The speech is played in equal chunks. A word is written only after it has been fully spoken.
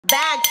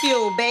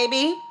BagFuel,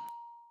 baby.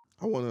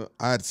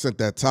 I had sent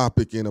that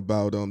topic in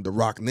about the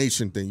Rock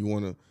Nation thing. You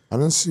wanna I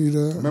didn't see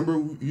that. remember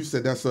you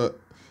said that's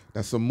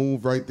a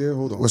move right there?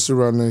 Hold on. What's the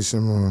Rock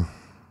Nation move?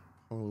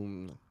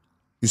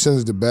 You sent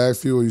it to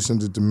BagFuel or you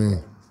sent it to me?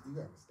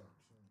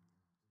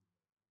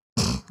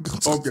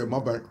 Okay, my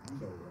bad.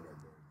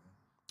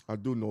 I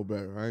do know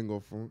better. I ain't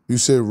gonna front. You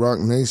said Rock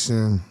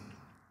Nation.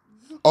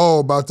 Oh,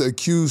 about the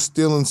accused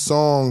stealing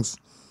songs.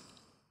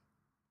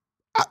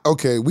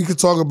 Okay, we could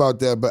talk about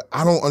that, but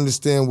I don't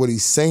understand what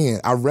he's saying.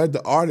 I read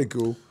the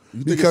article.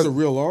 You think it's a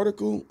real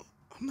article?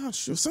 I'm not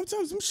sure.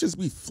 Sometimes them shits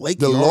be flaky.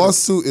 The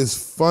lawsuit is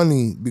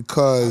funny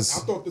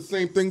because I thought the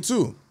same thing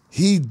too.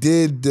 he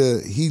did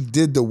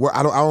the work.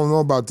 I don't know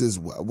about this.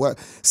 What?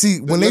 See,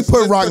 when they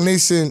put Rock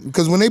Nation,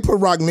 because when they put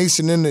Rock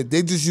Nation in it,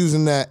 they're just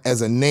using that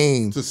as a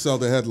name To sell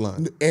the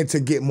headline. and to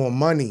get more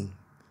money.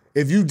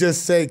 If you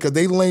just say, because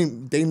they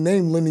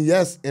named Lenny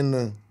S in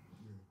the.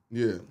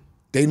 Yeah.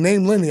 They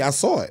named Lenny. I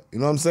saw it. You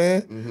know what I'm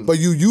saying? But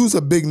you use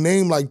a big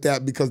name like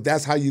that because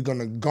that's how you're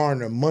gonna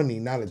garner money,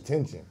 not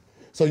attention.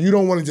 So you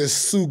don't want to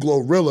just sue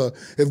Glorilla.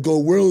 If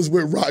Glorilla's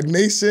with Rock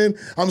Nation,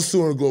 I'm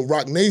suing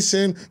Rock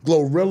Nation,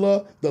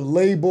 Glorilla, the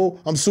label.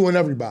 I'm suing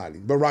everybody.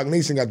 But Rock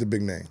Nation got the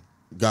big name.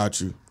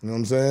 Got you. You know what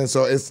I'm saying?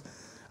 So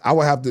I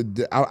would have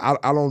to.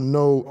 I don't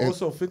know.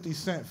 Also, 50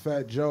 Cent,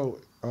 Fat Joe,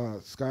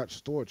 Scott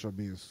Storch are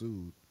being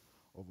sued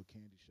over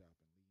candy shop.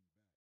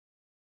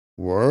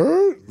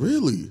 Word?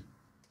 Really?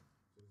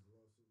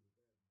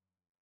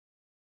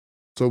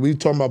 So we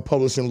talking about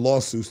publishing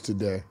lawsuits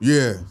today.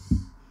 Yeah.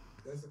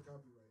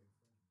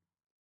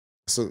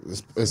 So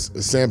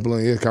it's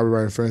sampling, yeah,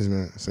 copyright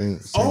infringement. Same.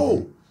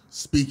 Oh,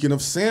 speaking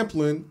of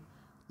sampling,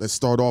 let's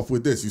start off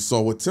with this. You saw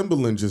what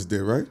Timbaland just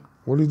did, right?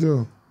 What do you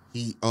do?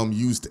 He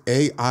used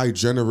AI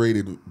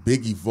generated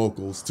Biggie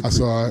vocals to. I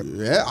saw it.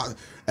 Yeah,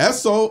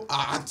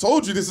 I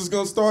told you this is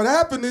gonna start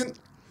happening.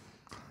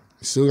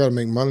 You still got to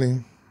make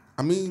money.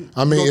 I mean,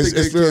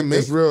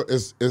 It's real.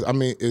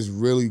 It's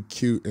really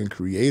cute and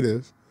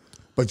creative,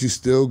 but you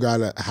still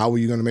gotta. How are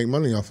you gonna make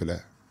money off of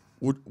that?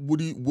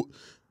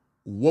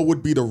 What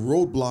would be the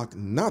roadblock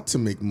not to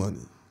make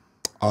money?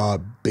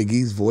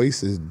 Biggie's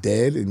voice is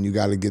dead, and you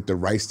got to get the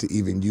rights to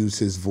even use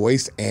his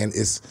voice, and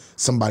it's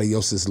somebody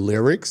else's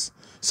lyrics.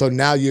 So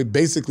now you're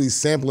basically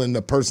sampling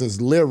the person's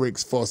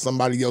lyrics for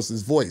somebody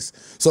else's voice.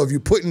 So if you're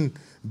putting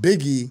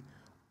Biggie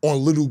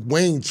on Lil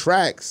Wayne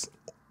tracks,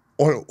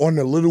 on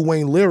the Lil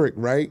Wayne lyric,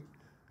 right?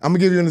 I'm gonna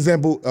give you an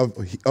example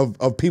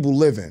of people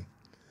living.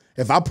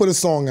 If I put a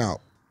song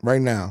out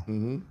right now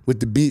with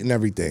the beat and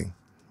everything,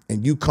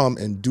 and you come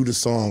and do the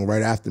song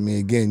right after me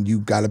again, you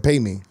gotta pay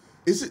me.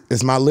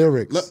 It's my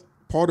lyrics.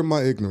 Pardon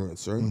my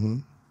ignorance, right?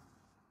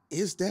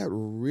 Is that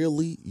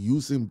really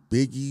using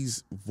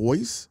Biggie's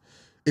voice?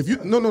 If you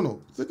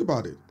no, think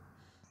about it.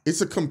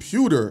 It's a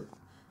computer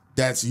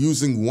that's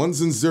using ones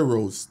and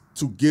zeros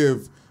to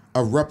give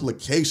a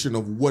replication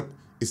of what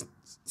is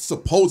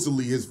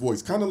supposedly his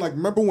voice. Kind of like,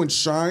 remember when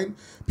Shine,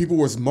 people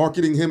was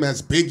marketing him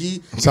as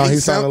Biggie? So he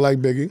sounded like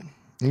Biggie.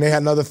 And they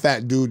had another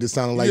fat dude that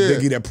sounded like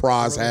Biggie that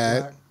Pras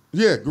had.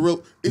 Yeah, Gorilla.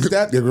 Is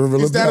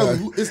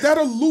that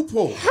a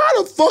loophole?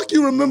 How the fuck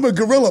you remember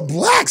Gorilla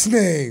Black's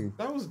name?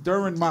 That was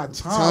during my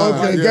time.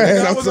 Okay, go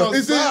ahead.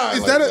 Is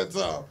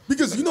that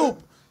because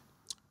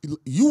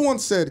you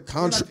once said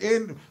contract.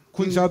 And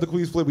Queen, shout out to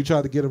Queen's Flip. We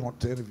tried to get him on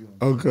to interview him.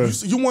 Okay.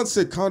 You once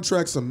said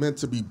contracts are meant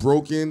to be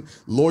broken.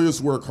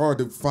 Lawyers work hard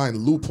to find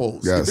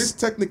loopholes. Yes. If it's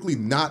technically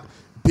not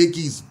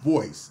Biggie's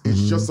voice,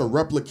 it's just a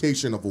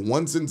replication of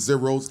ones and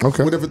zeros,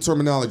 whatever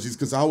terminologies.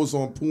 Because I was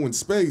on Pooh in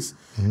Space,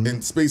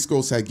 and Space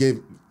Ghost had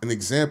gave an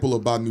example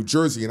about New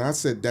Jersey, and I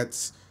said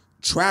that's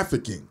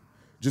trafficking,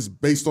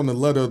 just based on the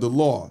letter of the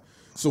law.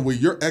 So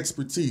with your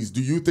expertise,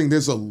 do you think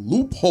there's a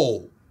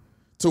loophole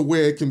to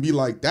where it can be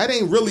like, that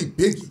ain't really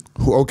Biggie?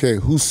 Okay,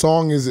 whose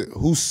song is it?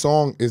 Whose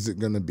song is it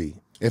gonna be?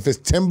 If it's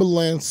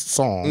Timbaland's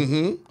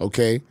song,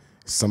 okay,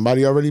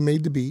 somebody already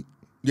made the beat.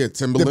 Yeah,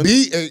 Timbaland. The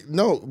beat,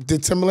 no.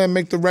 Did Timbaland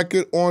make the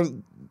record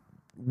on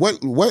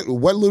what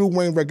Lil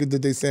Wayne record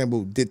did they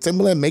sample? Did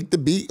Timbaland make the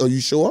beat? Are you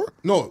sure?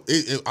 No,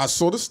 I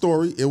saw the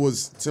story. It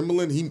was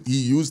Timbaland. He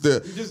used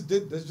the. He just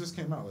did. This just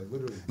came out like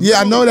literally. Yeah,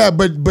 I know that,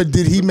 but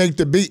did he make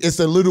the beat? It's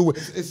a little.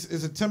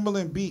 It's a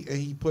Timbaland beat, and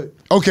he put.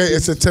 Okay,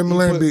 it's a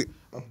Timbaland beat.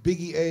 A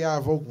Biggie AI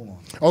vocal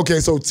on. Okay,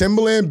 so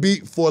Timbaland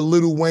beat for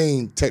Lil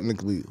Wayne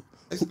technically.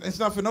 It's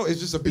not for no. It's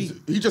just a beat.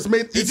 He just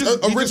made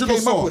original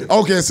came up with song. it.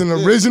 Okay, it's an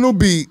original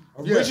beat.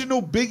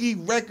 Original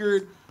Biggie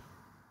record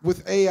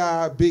with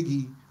AI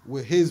Biggie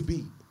with his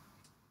beat.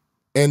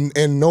 And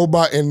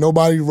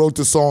nobody wrote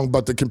the song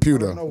but the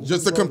computer.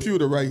 Just the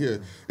computer right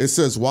here. It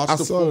says, watch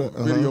the full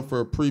video for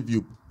a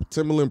preview.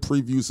 Timbaland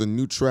previews a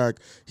new track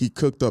he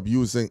cooked up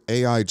using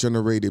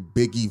AI-generated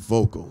Biggie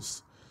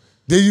vocals.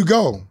 There you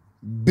go.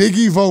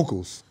 Biggie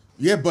vocals.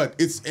 Yeah, but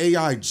it's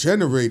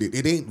AI-generated.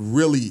 It ain't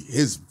really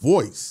his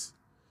voice.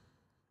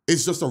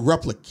 It's just a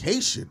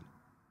replication.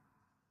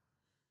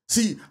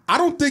 See, I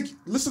don't think,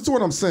 listen to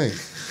what I'm saying.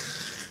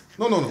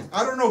 No.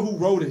 I don't know who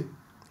wrote it.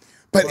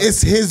 But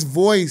it's his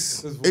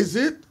voice. Is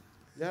it?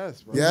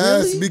 Yes, bro.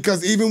 Yes, Really?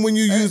 because even when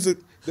you use it,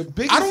 The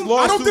biggest I don't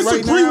lawsuit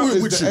disagree right now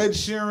with is you. the Ed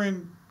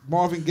Sheeran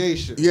Marvin Gaye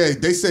shit. Yeah,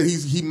 they said he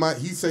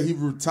said he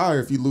would retire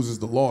if he loses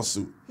the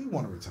lawsuit. He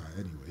want to retire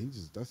anyway.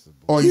 That's the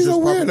Or he's a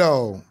just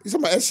weirdo. You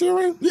talking about Ed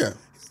Sheeran? Yeah.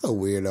 He's a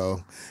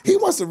weirdo. He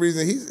wants the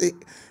reason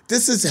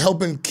this is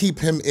helping keep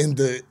him in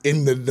the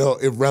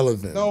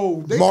irrelevant.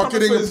 No, they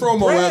Marketing and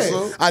promo,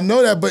 asshole. I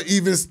know that, but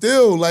even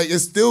still, like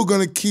it's still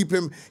gonna keep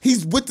him.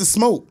 He's with the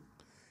smoke.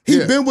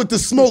 He's been with the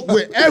smoke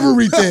with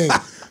everything.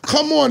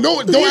 Come on,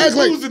 don't act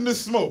like losing the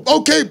smoke.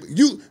 Okay,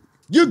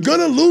 you're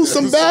gonna lose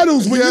some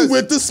battles when you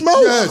with the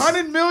smoke. Yes.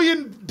 $100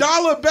 million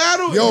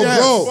battle. Yo,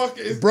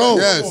 Yes. bro,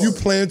 Yes. you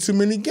playing too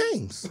many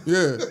games.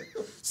 Yeah.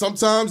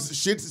 Sometimes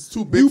shit is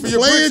too big You for your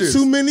playing britches.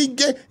 too many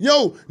games.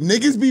 Yo,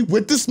 niggas be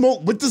with the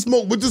smoke,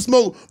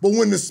 but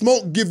when the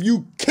smoke give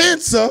you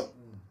cancer,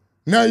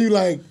 now you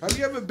like, Have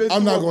you ever been?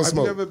 I'm not gonna Have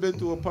smoke. you ever been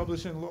through a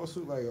publishing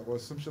lawsuit or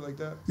some shit like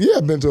that? yeah,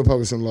 I've been to a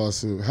publishing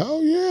lawsuit.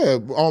 Hell yeah.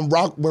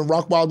 When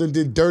Rock Wilder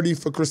did Dirty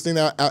for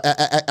Christina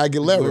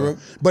Aguilera,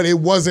 but it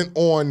wasn't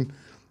on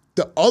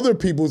the other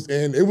people's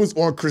end. It was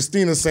on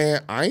Christina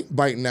saying, I ain't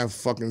biting that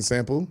fucking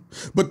sample.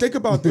 But think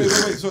about Wait,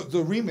 this. wait. So the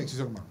remix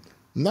you're talking about?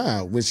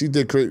 Nah, when she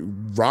did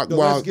Rock The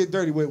Wilder. Let's Get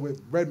Dirty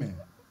with Redman.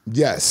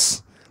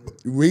 Yes.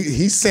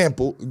 He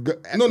sampled.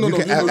 No, you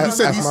said he ask my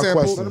sampled.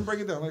 question. Let him break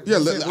it down. Yeah,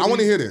 I want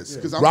to hear this. Yeah.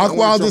 Because Rock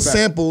Wilder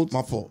sampled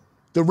My fault.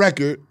 the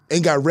record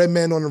and got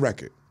Redman on the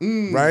record,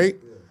 right?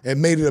 And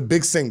made it a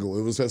big single.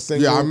 It was a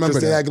single. Yeah, I remember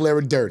Christina that.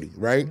 Aguilera Dirty,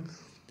 right?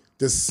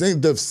 The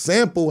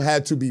sample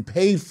had to be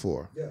paid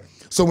for. Yeah.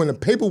 So when the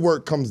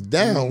paperwork comes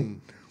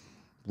down,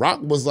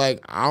 Rock was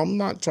like, I'm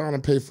not trying to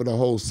pay for the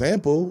whole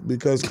sample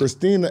because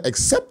Christina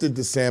accepted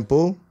the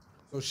sample.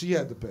 So she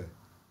had to pay.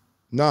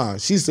 Nah,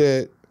 she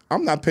said,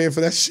 I'm not paying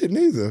for that shit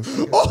neither.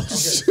 Oh,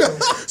 shit.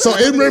 So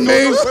it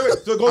remained.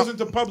 So it goes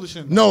into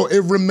publishing. No,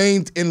 it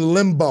remained in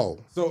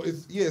limbo. So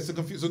it's a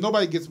confused. So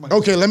nobody gets money.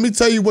 Okay, let me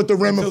tell you what the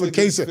Until it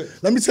gets ramifications.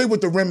 fixed. Let me tell you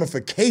what the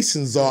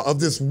ramifications are of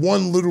this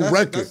one little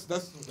record.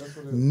 That's what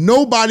it is.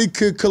 Nobody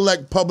could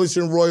collect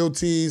publishing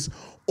royalties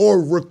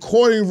or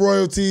recording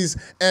royalties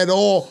at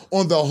all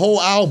on the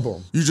whole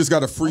album. You just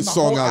got a free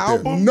song whole out there.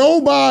 album?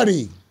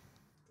 Nobody.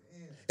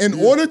 In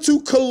order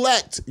to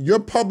collect your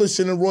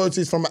publishing and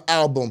royalties from an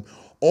album,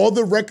 all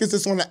the records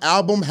that's on the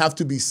album have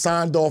to be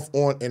signed off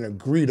on and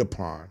agreed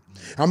upon.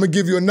 I'm gonna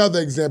give you another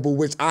example,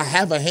 which I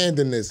have a hand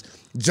in this.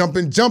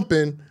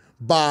 Jumpin'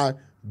 by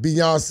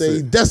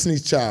Beyonce,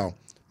 Destiny's Child.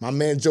 My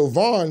man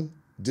Jovan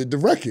did the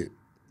record.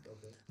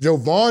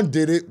 Jovan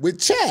did it with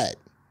Chad,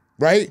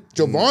 right?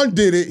 Jovan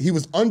did it. He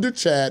was under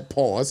Chad,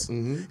 pause.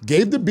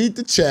 Gave the beat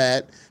to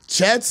Chad.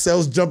 Chad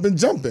sells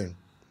Jumpin'.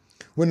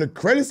 When the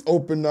credits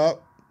opened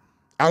up,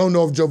 I don't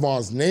know if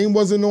Jovan's name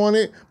wasn't on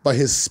it, but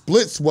his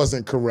splits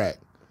wasn't correct.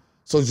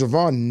 So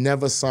Jovan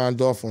never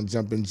signed off on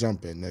Jumpin',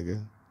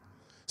 nigga.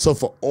 So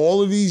for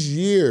all of these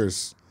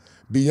years,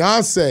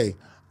 Beyonce,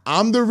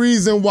 I'm the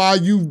reason why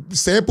you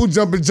sampled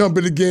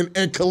Jumpin' again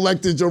and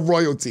collected your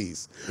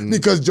royalties.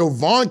 Because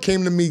Jovan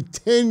came to me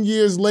 10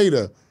 years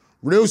later.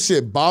 Real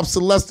shit, Bob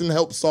Celestin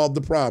helped solve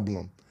the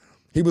problem.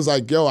 He was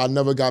like, yo, I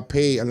never got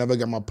paid. I never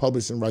got my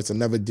publishing rights. I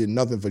never did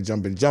nothing for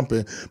Jumpin',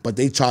 but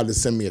they tried to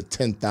send me a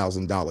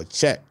 $10,000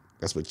 check.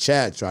 That's what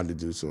Chad tried to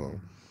do to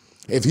him.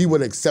 If he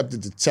would have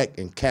accepted the check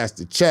and cashed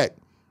the check,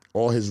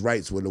 all his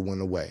rights would have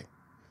went away.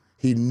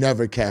 He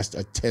never cashed a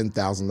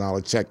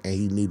 $10,000 check and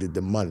he needed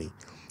the money.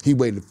 He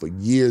waited for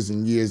years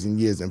and years and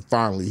years, and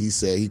finally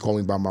he called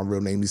me by my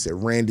real name. He said,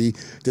 Randy,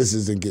 this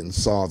isn't getting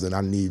solved and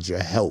I need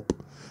your help.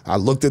 I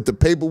looked at the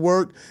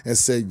paperwork and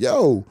said,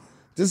 yo,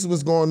 this is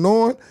what's going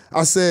on.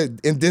 I said,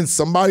 and then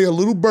somebody, a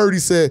little birdie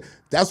said,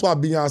 that's why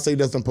Beyonce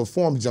doesn't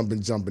perform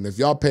Jumpin'. If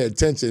y'all pay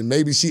attention,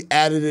 maybe she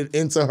added it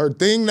into her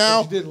thing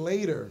now. She did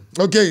later.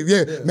 Okay,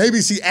 yeah. Maybe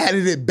she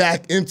added it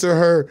back into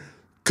her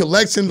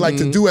collection like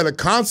to do at a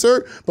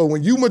concert. But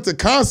when you went to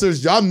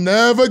concerts, y'all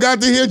never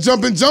got to hear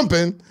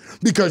Jumpin'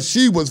 because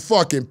she was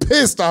fucking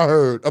pissed, I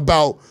heard,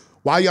 about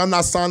why y'all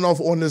not signing off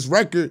on this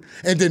record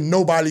and then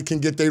nobody can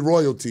get their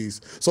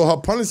royalties. So her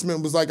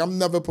punishment was like, I'm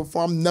never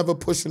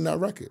pushing that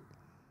record.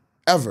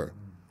 Ever.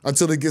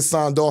 Until it gets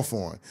signed off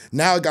on.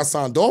 Now it got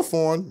signed off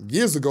on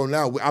years ago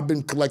now. I've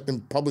been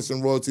collecting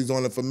publishing royalties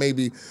on it for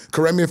maybe,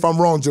 correct me if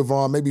I'm wrong,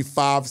 Jovan, maybe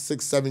 5,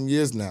 6, 7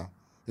 years now.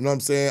 You know what I'm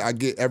saying? I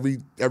get every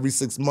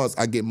 6 months,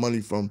 I get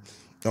money from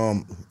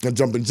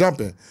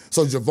Jumpin'.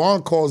 So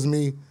Jovan calls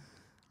me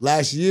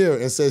last year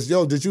and says,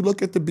 yo, did you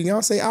look at the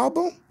Beyonce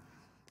album?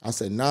 I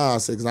said, nah. I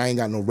said, because I ain't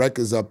got no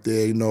records up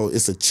there. You know,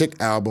 it's a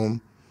chick album.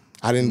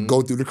 I didn't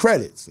go through the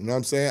credits. You know what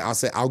I'm saying? I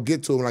said, I'll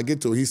get to it when I get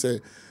to it. He said,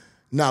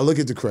 nah, look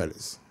at the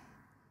credits.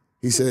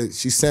 He said,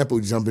 she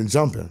sampled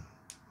Jumpin'.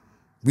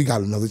 We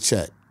got another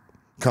check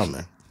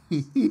coming.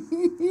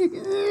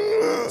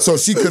 So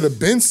she could have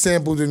been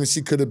sampled and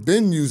she could have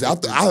been used. I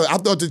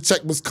thought the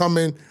check was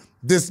coming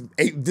this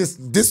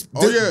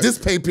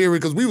pay period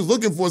because we was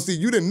looking for it. See,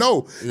 you didn't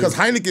know because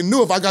Heineken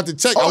knew if I got the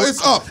check,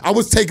 It's up. I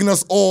was taking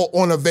us all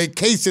on a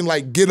vacation,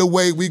 like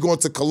getaway. We going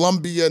to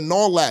Colombia and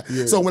all that.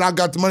 Yeah. So when I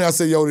got the money, I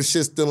said, yo, this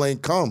shit still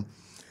ain't come.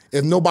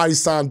 if nobody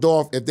signed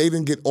off, if they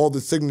didn't get all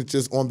the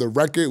signatures on the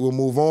record, we'll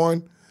move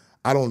on.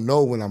 I don't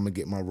know when I'm gonna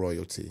get my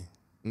royalty.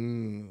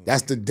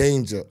 That's the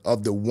danger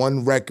of the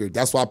one record.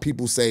 That's why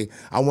people say,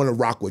 I want to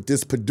rock with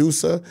this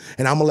producer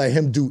and I'm gonna let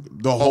him do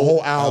the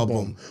whole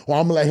album. Or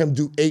I'm gonna let him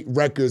do 8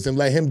 records and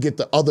let him get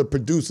the other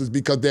producers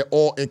because they're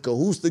all in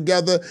cahoots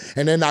together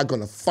and they're not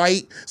gonna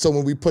fight. So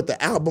when we put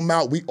the album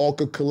out, we all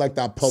could collect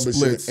our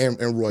publishing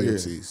and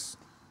royalties.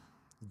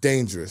 Yeah.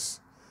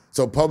 Dangerous.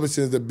 So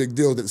publishing is a big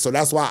deal. So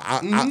that's why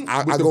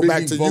I go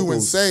back to you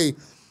and say,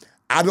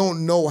 I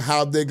don't know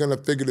how they're gonna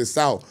figure this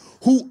out.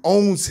 Who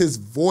owns his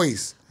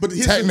voice? But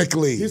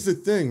technically, here's the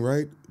thing,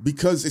 right?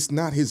 Because it's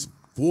not his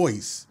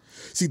voice.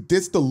 See,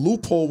 that's the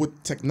loophole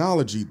with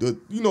technology.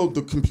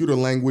 The computer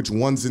language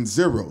ones and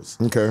zeros.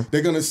 Okay.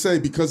 They're gonna say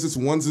because it's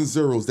ones and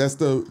zeros, that's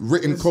the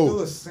written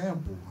code. It's still a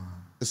sample.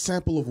 A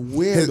sample of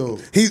where though?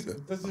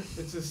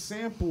 It's a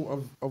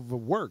sample of the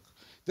work.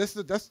 That's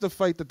the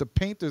fight that the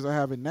painters are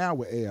having now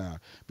with AI.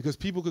 Because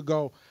people could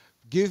go,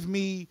 give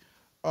me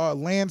a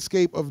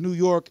landscape of New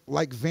York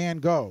like Van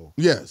Gogh.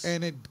 Yes.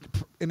 And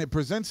it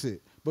presents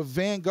it. But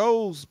Van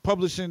Gogh's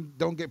publishing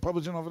don't get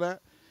publishing over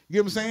that. You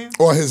get what I'm saying?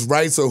 Or his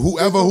rights, or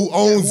whoever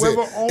owns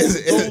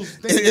it.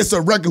 It's a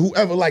record,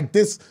 whoever, like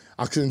this,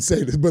 I couldn't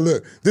say this, but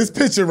look, this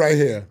picture right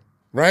here,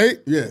 right?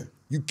 Yeah.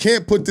 You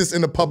can't put this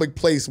in a public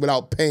place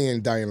without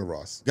paying Diana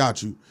Ross.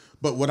 Got you.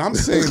 But what I'm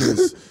saying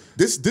is,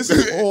 this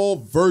is all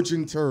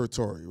virgin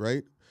territory,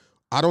 right?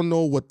 I don't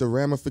know what the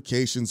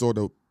ramifications or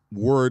the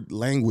word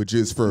language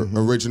is for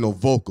original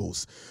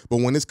vocals.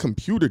 But when it's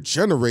computer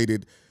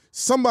generated,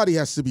 somebody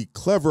has to be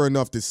clever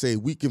enough to say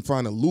we can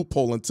find a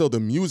loophole until the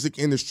music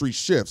industry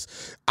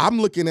shifts.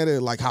 I'm looking at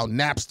it like how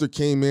Napster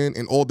came in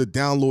and all the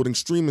downloading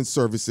streaming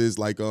services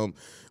like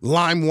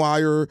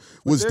LimeWire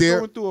was there. They're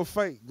going through a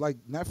fight, like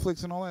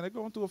Netflix and all that. They're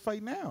going through a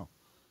fight now.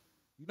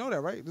 You know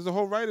that, right? There's a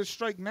whole writer's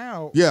strike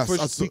now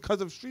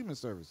because of streaming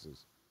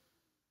services.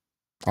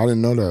 I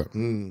didn't know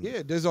that.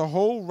 Yeah, there's a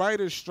whole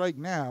writer's strike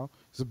now.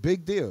 It's a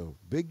big deal.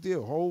 Big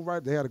deal. Whole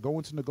right. They had to go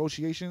into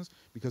negotiations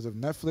because of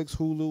Netflix,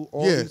 Hulu,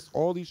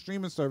 all these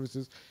streaming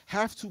services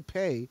have to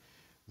pay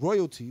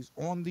royalties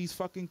on these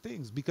fucking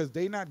things because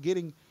they're not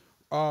getting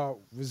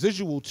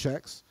residual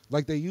checks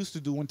like they used to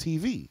do on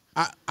TV.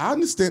 I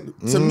understand.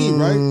 To me,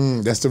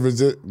 right? That's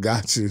the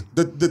got you.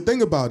 The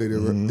thing about it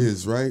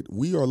is, right,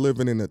 we are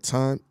living in a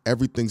time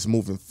everything's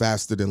moving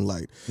faster than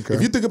light. Okay.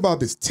 If you think about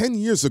this, 10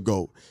 years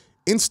ago,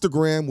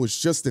 Instagram was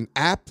just an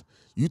app.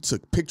 You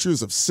took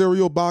pictures of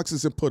cereal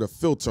boxes and put a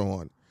filter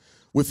on.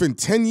 Within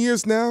 10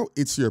 years now,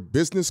 it's your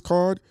business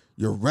card,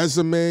 your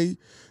resume,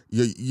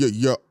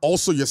 your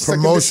also your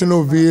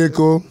promotional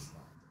vehicle.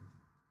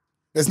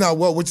 It's not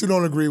what you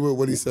don't agree with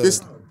what he said.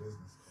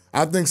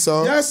 I think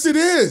so. Yes, it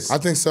is. I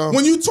think so.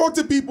 When you talk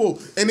to people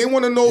and they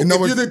want to know if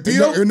you're the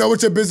deal. You know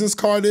what your business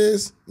card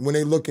is? When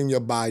they look in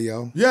your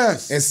bio.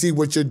 Yes. And see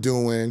what you're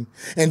doing.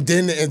 And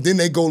then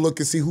they go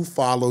look and see who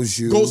follows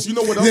you. You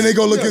know what else? Then they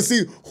go look and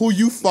see who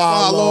you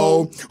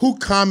follow. Who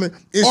comment.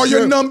 Are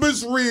your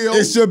numbers real?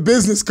 It's your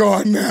business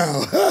card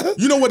now.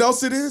 You know what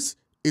else it is?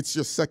 It's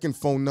your second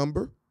phone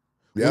number.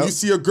 Yep. When you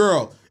see a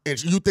girl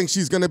and you think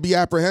she's going to be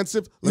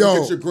apprehensive, let me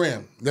get your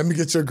gram. Let me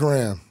get your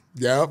gram.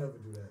 Yep.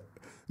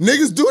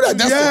 Niggas do that.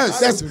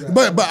 That's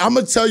but I'm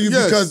gonna tell you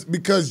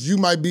because you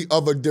might be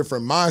of a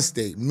different mind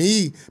state.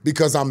 Me,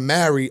 because I'm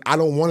married, I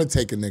don't want to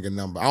take a nigga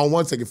number. I don't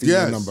want to take a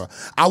female number.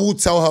 I will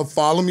tell her,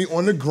 follow me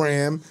on the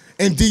gram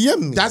and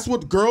DM me. That's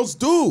what girls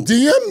do.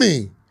 DM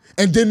me.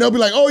 And then they'll be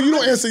like, oh, you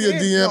don't answer your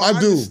DM. I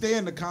do. I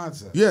understand the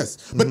concept.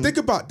 Yes. But think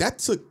about that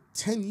took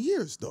 10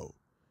 years though.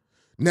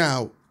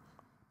 Now,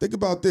 think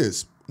about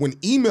this. When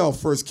email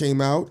first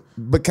came out.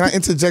 But can I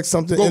interject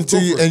something into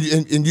you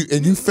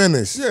and you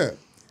finish? Yeah.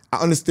 I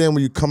understand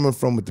where you're coming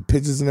from with the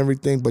pictures and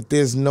everything, but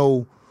there's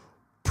no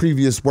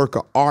previous work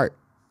of art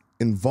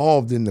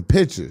involved in the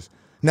pictures.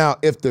 Now,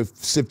 if the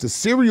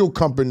cereal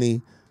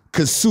company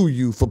could sue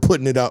you for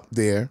putting it up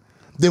there,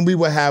 then we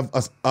would have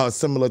a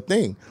similar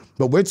thing.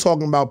 But we're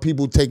talking about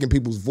people taking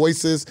people's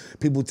voices,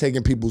 people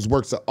taking people's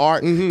works of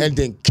art, and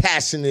then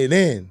cashing it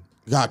in.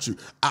 Got you. You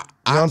know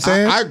what I'm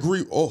saying? I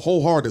agree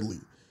wholeheartedly.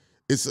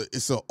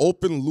 It's an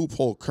open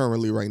loophole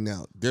currently right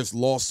now. There's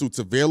lawsuits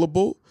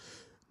available.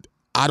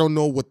 I don't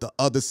know what the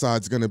other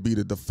side's going to be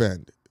to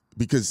defend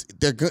because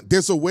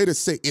there's a way to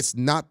say it's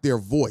not their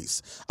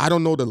voice. I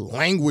don't know the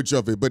language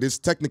of it, but it's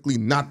technically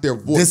not their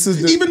voice.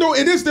 Even though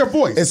it is their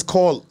voice. It's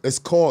called,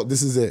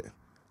 this is it,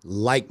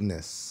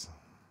 likeness.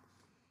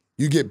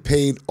 You get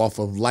paid off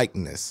of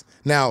likeness.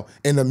 Now,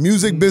 in the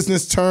music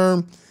business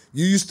term,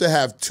 you used to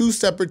have 2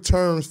 separate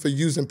terms for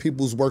using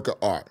people's work of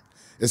art.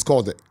 It's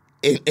called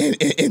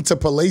the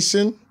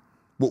interpolation,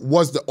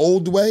 was the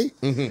old way,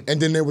 and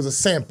then there was a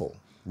sample.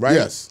 Right?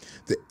 Yes.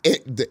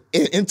 The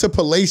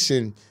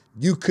interpolation,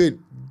 you could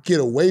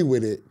get away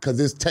with it because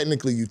it's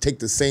technically you take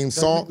the same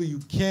song. Technically, you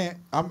can't.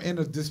 I'm in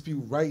a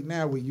dispute right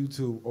now with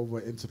YouTube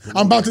over interpolation.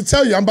 I'm about to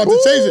tell you. I'm about to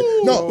change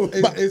it. No,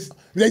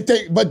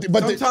 but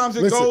sometimes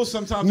it goes.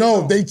 Sometimes no, it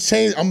don't. they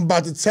change. I'm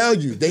about to tell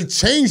you. They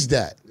changed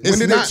that. When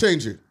did they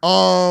change it?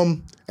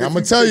 And I'm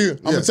gonna tell you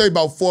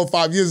about 4 or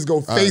 5 years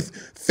ago,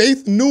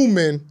 Faith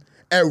Newman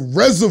at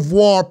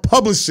Reservoir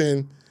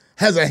Publishing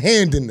has a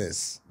hand in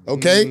this.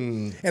 Okay?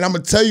 And I'm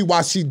gonna tell you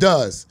why she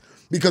does.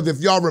 Because if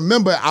y'all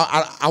remember,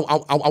 I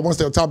want to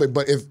stay on topic,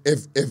 but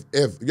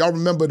if y'all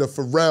remember the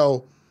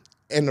Pharrell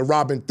and the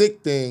Robin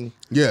Thicke thing,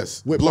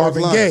 yes, with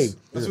Marvin Gaye,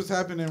 that's what's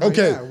happening right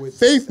now. With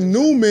Faith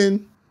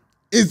Newman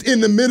is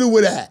in the middle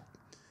of that.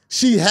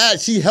 She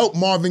helped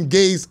Marvin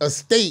Gaye's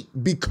estate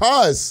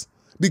because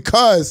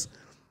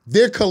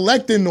they're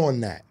collecting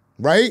on that,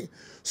 right?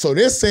 So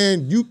they're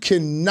saying you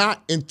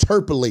cannot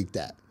interpolate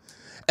that.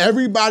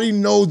 Everybody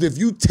knows if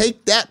you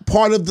take that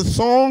part of the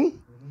song,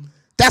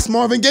 that's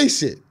Marvin Gaye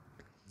shit.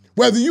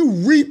 Whether you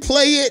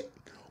replay it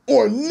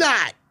or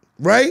not,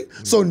 right?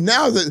 So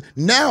now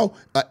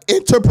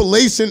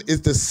interpolation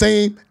is the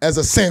same as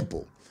a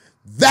sample.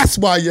 That's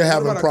why you're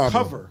having problems.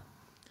 Cover?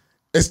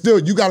 It's still,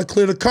 you got to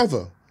clear the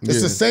cover.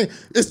 It's the same.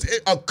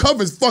 A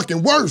cover is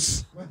fucking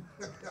worse.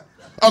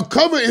 A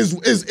cover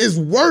is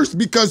worse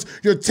because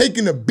you're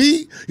taking a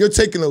beat, you're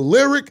taking a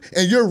lyric,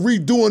 and you're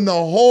redoing the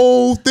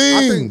whole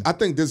thing. I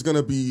think there's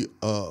gonna be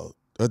a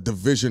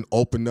division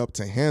opened up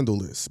to handle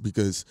this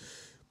because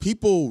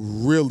people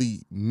really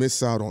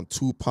miss out on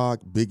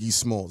Tupac, Biggie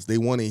Smalls. They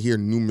want to hear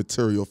new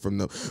material from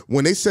them.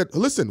 When they said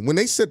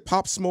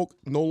Pop Smoke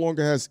no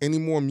longer has any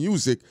more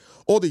music,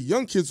 all the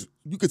young kids,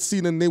 you could see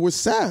them, they were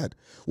sad.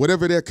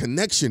 Whatever their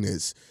connection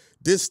is.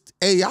 This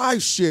AI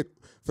shit,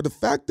 for the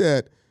fact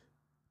that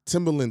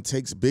Timbaland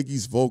takes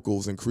Biggie's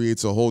vocals and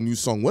creates a whole new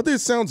song, whether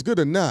it sounds good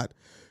or not,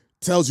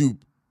 tells you,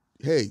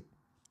 hey,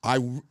 I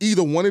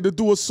either wanted to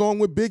do a song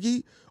with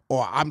Biggie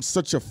or I'm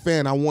such a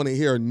fan, I want to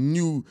hear a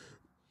new...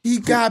 He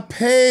got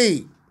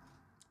paid.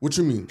 What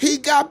you mean? He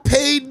got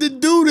paid to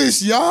do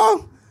this,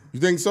 y'all. You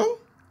think so?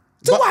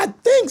 I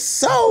think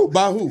so?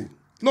 By who?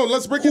 No,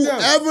 let's break it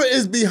down. Whoever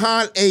is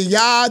behind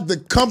AI, the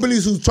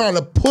companies who's trying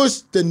to push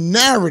the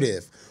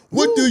narrative.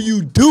 What do?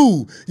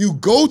 You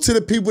go to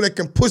the people that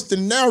can push the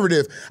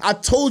narrative. I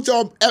told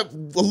y'all a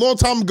long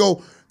time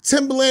ago,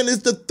 Timbaland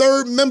is the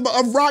 3rd member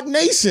of Rock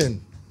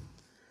Nation.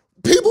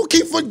 People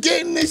keep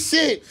forgetting this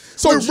shit.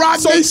 So when Rock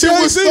Nation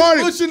was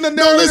started,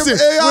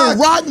 when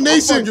Rock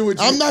Nation,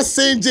 I'm not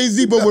saying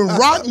Jay-Z, but when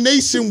Rock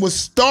Nation was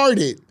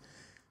started,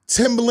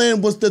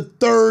 Timbaland was the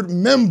 3rd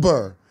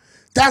member.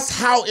 That's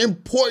how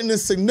important and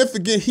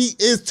significant he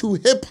is to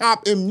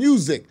hip-hop and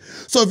music.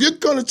 So if you're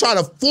gonna try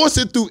to force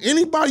it through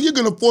anybody, you're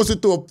gonna force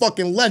it through a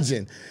fucking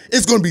legend.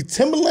 It's gonna be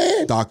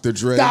Timbaland, Dr.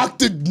 Dre.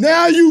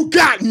 Now you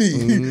got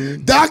me.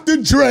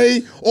 Dr.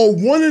 Dre or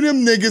one of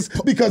them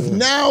niggas, because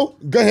now,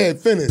 go ahead,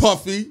 finish.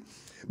 Puffy.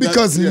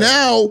 Because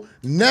now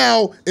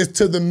it's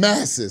to the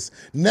masses.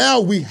 Now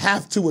we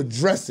have to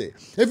address it.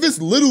 If it's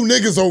little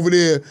niggas over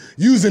there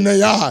using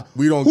AI,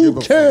 we don't give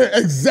a fuck.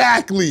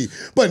 Exactly.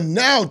 But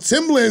now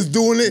Timbaland's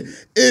doing it.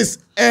 It's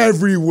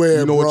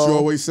everywhere, You know what you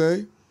always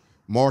say?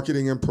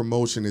 Marketing and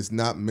promotion is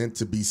not meant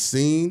to be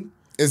seen.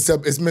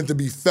 It's meant to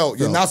be felt.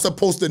 You're not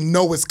supposed to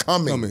know it's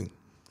coming.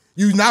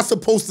 You're not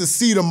supposed to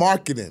see the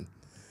marketing.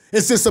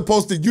 It's just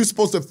you're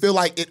supposed to feel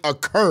like it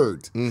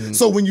occurred.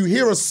 So when you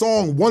hear a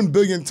song 1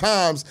 billion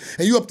times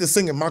and you up to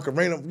singing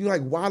Macarena, you're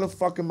like, why the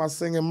fuck am I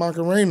singing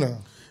Macarena?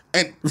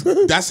 And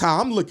that's how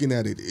I'm looking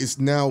at it. It's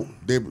now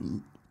they're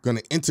going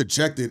to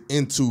interject it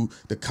into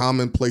the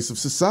commonplace of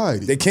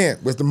society. They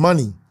can't with the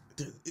money.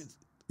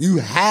 You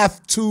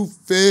have to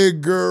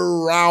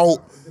figure out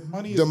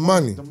the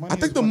money. I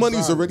think the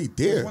money's already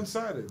there. It's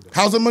one-sided.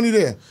 How's the money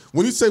there?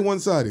 When you say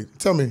one-sided,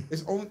 tell me.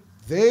 It's only...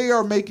 They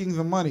are making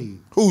the money.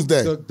 Who's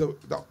they?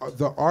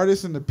 The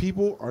artists and the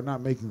people are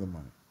not making the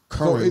money.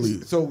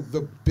 Currently. So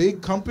the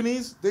big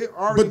companies, they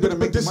are already going to make the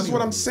money. But this is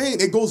what I'm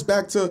saying. It goes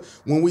back to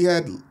when we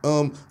had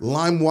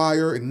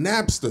LimeWire and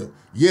Napster.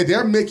 Yeah,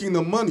 they're making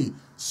the money.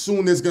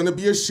 Soon there's going to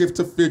be a shift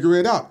to figure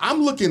it out.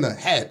 I'm looking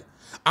ahead.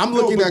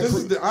 This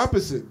is the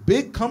opposite.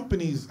 Big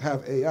companies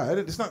have AI.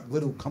 It's not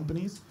little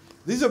companies.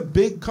 These are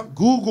big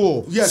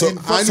Google. Yeah, so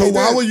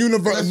why would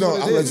Universal? No,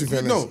 I'll let you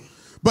finish. No,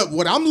 but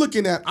what I'm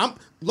looking at,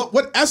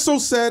 what Esso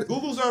said.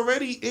 Google's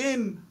already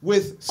in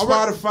with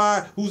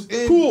Spotify, who's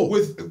in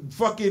with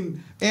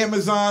fucking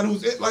Amazon,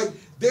 who's in, like,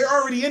 they're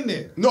already in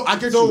there. No, I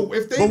get you. So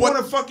if they want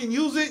to fucking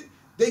use it,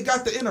 they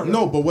got the internet.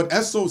 No, but what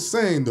Esso's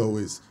saying though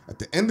is, at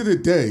the end of the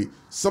day,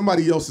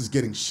 somebody else is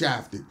getting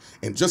shafted,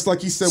 and just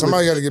like he said,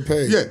 somebody got to get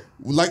paid. Yeah,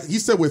 like he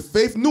said with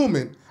Faith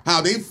Newman,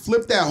 how they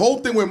flipped that whole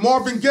thing with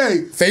Marvin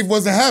Gaye. Faith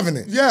wasn't having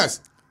it.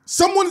 Yes,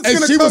 someone's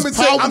gonna come and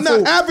say, "I'm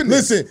not having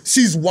this." Listen,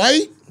 she's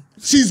white.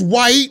 She's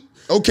white.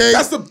 Okay.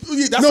 That's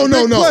big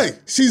play.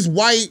 She's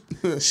white.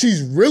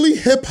 She's really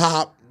hip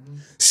hop.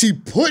 She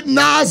put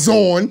Nas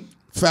on.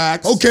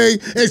 Facts. Okay.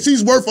 And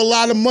she's worth a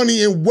lot of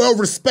money and well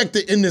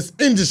respected in this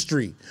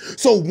industry.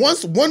 So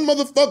once one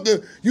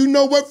motherfucker, you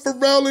know what,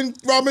 Pharrell and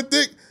Robin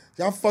Thicke,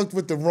 y'all fucked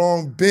with the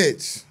wrong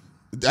bitch.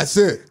 That's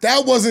it.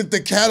 That wasn't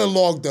the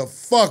catalog to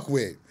fuck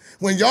with.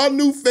 When y'all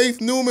knew Faith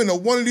Newman or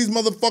one of these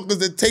motherfuckers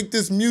that take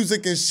this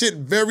music and shit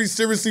very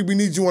seriously, we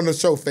need you on the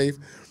show, Faith.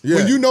 Yeah.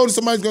 When you know that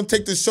somebody's gonna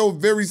take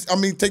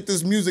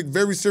this music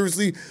very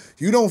seriously,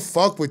 you don't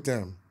fuck with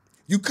them.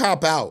 you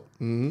cop out.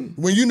 When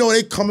you know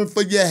they coming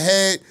for your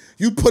head,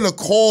 you put a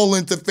call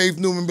into Faith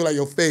Newman and be like,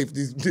 yo, Faith,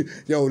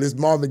 this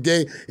Marvin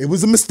Gaye, it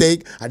was a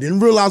mistake. I didn't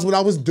realize what I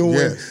was doing.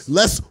 Yes.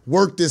 Let's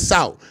work this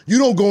out. You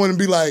don't go in and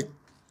be like,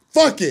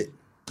 fuck it.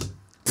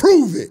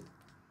 Prove it.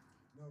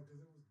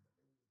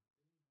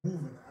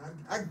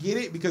 I get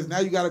it because now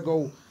you got to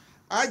go.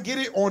 I get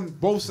it on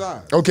both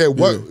sides. Okay,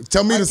 what?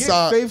 Tell me the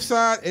side. I get Faith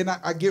side and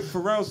I get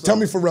Pharrell's side. Tell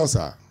me Pharrell's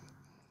side.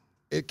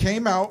 It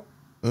came out.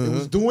 It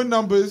was doing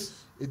numbers.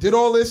 It did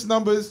all this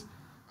numbers.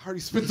 I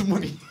already spent the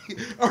money.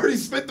 I already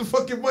spent the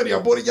fucking money. I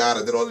bought a yacht.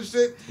 I did all this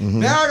shit.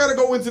 Now I got to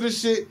go into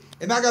this shit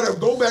and I got to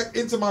go back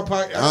into my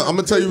pocket. I'm going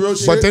to tell you real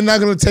shit. But they're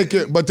not going to take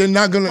it. But they're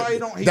not going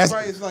to.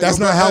 That's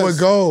not how it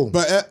goes.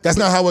 That's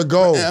not how it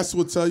goes. Ass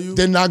will tell you.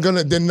 They're not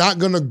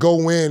gonna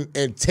go in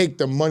and take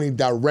the money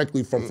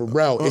directly from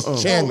Pharrell.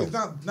 It's channeled.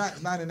 No,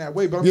 it's not in that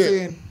way. But I'm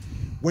saying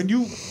when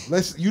you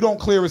don't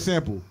clear a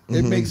sample,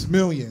 it makes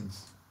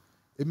millions.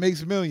 It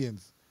makes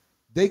millions.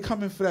 They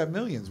come in for that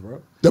millions,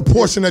 bro. The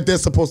portion that they're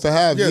supposed to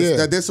have,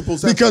 that they're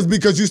supposed to have.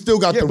 Because you still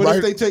got the right. But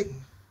if they take,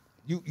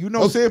 you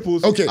know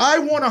samples. Okay. I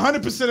want 100%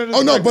 of this.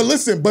 Oh no, but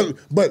listen, but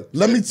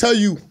let me tell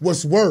you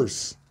what's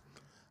worse.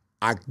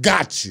 I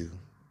got you,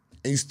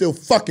 and you still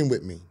fucking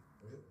with me,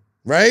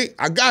 right?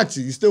 I got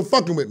you. You still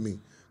fucking with me.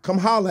 Come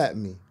holler at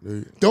me.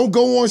 Don't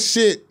go on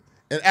shit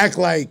and act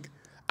like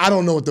I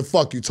don't know what the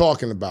fuck you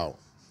talking about.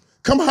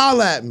 Come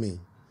holler at me.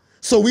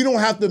 So we don't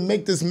have to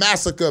make this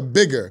massacre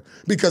bigger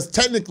because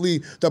technically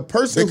the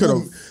person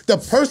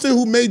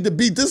who made the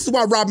beat, this is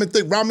why Robin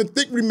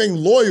Thicke remained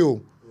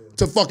loyal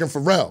to fucking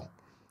Pharrell.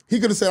 He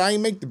could have said, I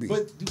ain't make the beat.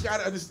 But you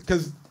gotta understand,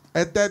 because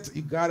at that,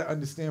 you gotta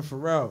understand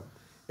Pharrell.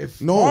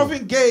 If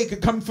Marvin Gaye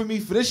could come for me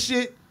for this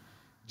shit,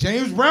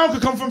 James Brown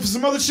could come for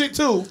some other shit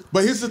too.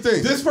 But here's the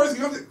thing. This person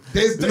comes,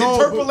 there's the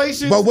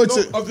interpolation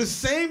of the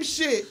same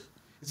shit.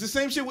 It's the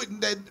same shit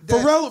with that.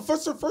 Pharrell,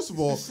 first of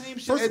all, it's the same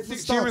shit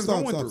Sheeran's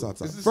going through.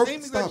 It's the same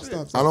exact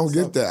shit. I don't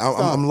get that.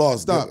 I'm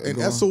lost. Stop. And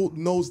Esso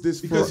knows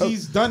this because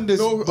he's done this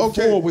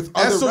before with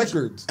other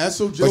records.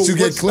 But you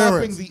get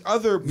clearance.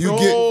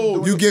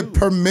 You get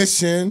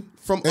permission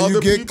from other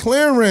people. You get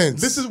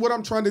clearance. This is what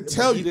I'm trying to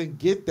tell you. He didn't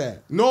get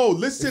that. No,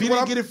 listen. If he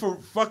didn't get it for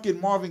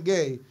fucking Marvin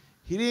Gaye,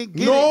 he didn't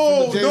get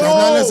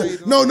it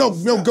from No,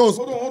 Ghost.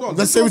 Hold on.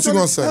 Let's say what you're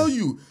going to say. Tell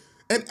you.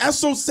 And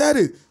Esso said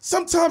it.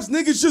 Sometimes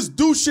niggas just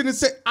do shit and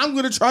say, I'm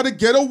going to try to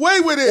get away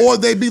with it. Or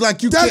they be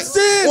like, you That's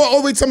can't.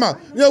 it. Wait, time out.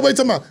 Wait,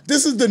 time out.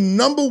 This is the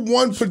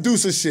 #1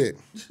 producer shit.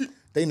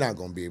 They not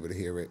going to be able to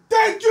hear it.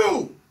 Thank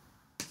you.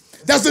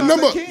 That's the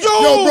number.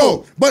 Yo,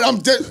 bro. But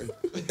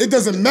it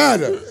doesn't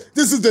matter.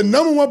 This is the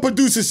 #1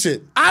 producer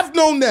shit. I've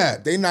known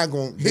that. They not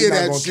going to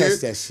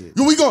catch that shit.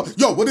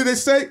 Yo, what did they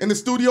say in the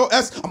studio?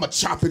 I'm going to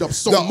chop it up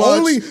so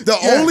much.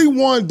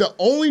 The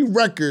only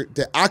record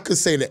that I could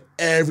say that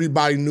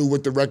everybody knew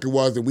what the record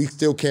was and we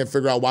still can't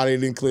figure out why they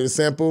didn't clear the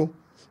sample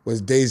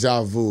was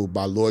Deja Vu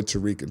by Lord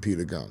Tariq and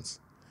Peter Guns.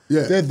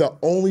 Yeah. They're the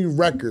only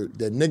record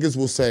that niggas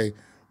will say,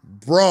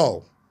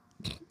 bro,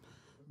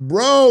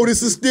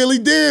 this is Steely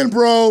Dan,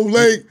 bro.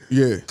 Like,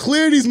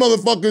 clear these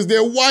motherfuckers.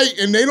 They're white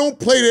and they don't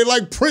play. They're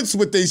like Prince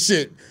with their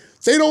shit.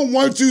 They don't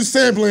want you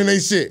sampling their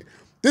shit.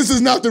 This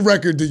is not the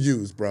record to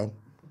use, bro.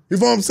 You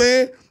know what I'm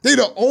saying? They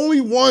the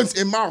only ones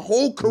in my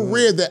whole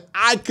career that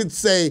I could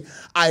say,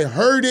 I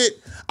heard it,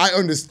 I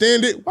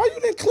understand it. Why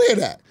you didn't clear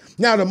that?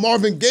 Now, the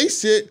Marvin Gaye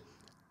shit,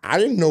 I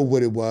didn't know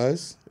what it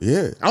was.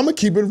 Yeah. I'm going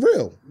to keep it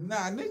real.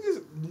 Nah,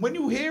 niggas, when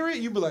you hear it,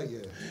 you be like, yeah.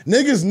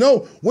 Niggas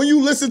know. When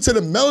you listen to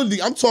the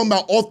melody, I'm talking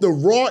about off the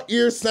raw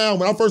ear sound.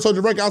 When I first heard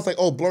the record, I was like,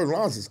 oh, Blurred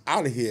Lines is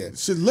out of here.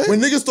 When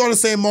niggas started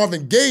saying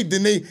Marvin Gaye,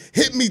 then they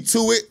hit me to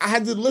it. I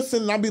had to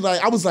listen, and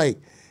I was like,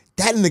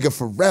 that nigga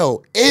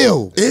Pharrell,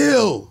 ill. He's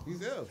ill.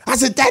 I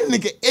said, that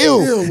nigga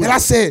ill. And I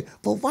said,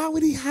 but why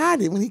would he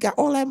hide it when he got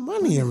all that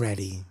money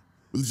already?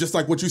 Just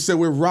like what you said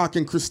with Rock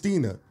and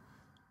Christina.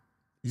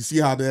 You see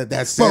how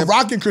that sample. But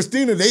Rock and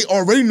Christina, they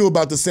already knew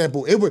about the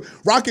sample.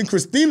 Rock and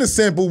Christina's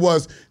sample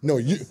was,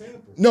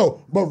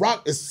 but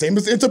Rock is same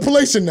as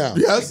Interpolation now.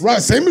 Yes.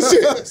 Right, same as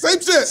shit.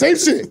 Same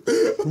shit.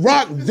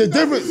 Rock, the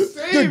difference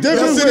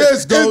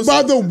is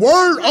by the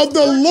word of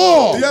the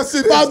law. Yes,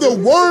 it is. By the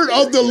word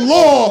of the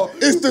law,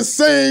 it's the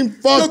same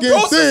fucking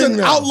Ghost thing is an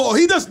now. outlaw.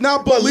 He does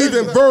not believe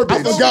in verbiage.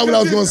 I forgot what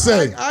I was going to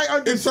say. I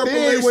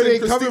understand where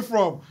they're coming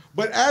from.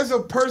 But as a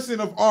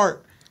person of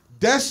art,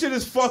 that shit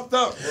is fucked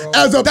up, bro.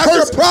 That's your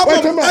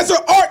problem. As an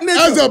art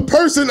nigga. As a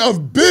person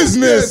of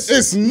business,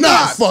 it's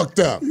not fucked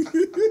up.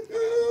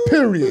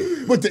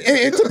 Period. But the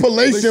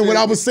interpolation, what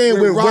I was saying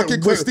with Rock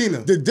and Christina.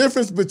 The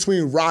difference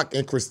between Rock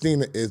and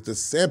Christina is the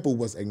sample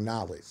was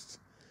acknowledged.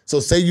 So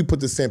say you put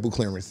the sample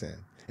clearance in,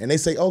 and they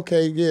say,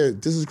 okay, yeah,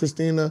 this is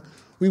Christina.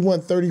 We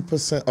want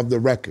 30% of the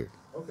record.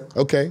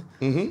 Okay.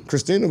 Mm-hmm.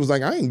 Christina was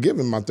like, I ain't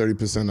giving my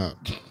 30% up.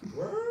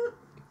 Word?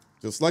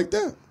 Just like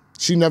that.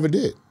 She never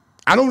did.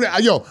 I'm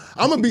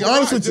gonna be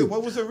honest with you.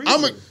 What was the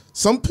reason?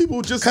 Some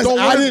people just don't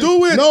want to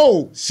do it.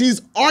 No,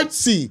 she's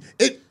artsy.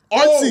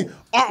 artsy.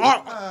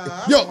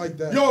 I don't like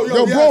that. Yo,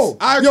 yes, bro.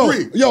 I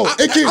agree.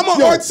 I'm an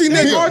artsy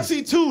nigga.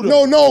 Artsy too,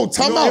 though. No,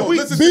 time out.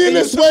 Being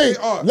this way,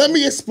 art. let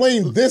me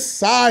explain this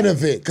side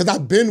of it, because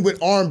I've been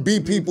with R&B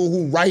people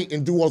who write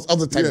and do all this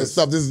other type of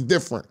stuff. This is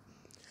different.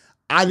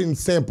 I didn't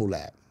sample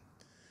that.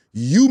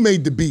 You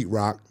made the beat,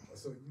 Rock.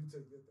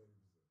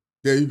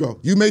 There you go.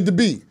 You made the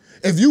beat.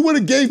 If you would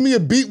have gave me a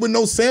beat with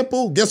no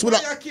sample, guess what?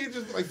 I can't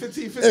just like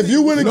 15. If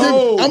you would have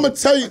given, I'm gonna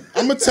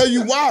tell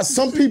you why.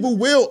 Some people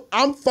will.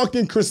 I'm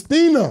fucking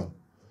Christina.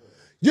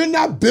 You're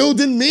not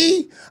building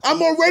me.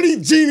 I'm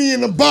already genie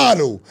in a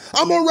bottle.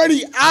 I'm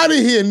already out of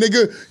here,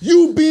 nigga.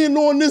 You being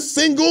on this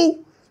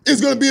single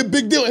is gonna be a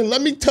big deal. And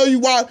let me tell you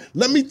why.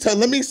 Let me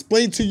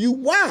explain to you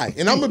why.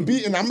 And I'm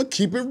gonna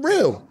keep it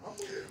real.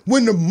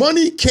 When the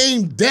money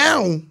came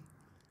down,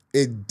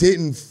 it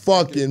didn't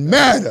fucking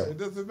matter. It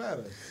doesn't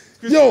matter.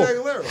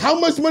 Yo, how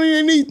much money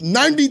they need?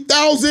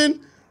 90,000.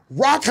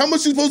 Rock, how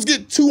much you supposed to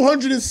get?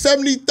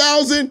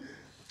 270,000.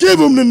 Give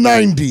them the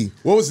 90.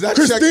 What was that?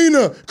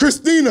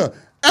 Christina,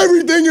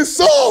 everything is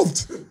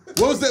solved.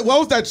 What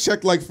was that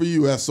check like for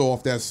you?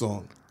 Off that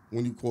song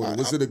when you quoted?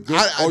 Was it a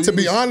good? To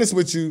be honest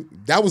with you,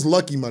 that was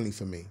lucky money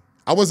for me.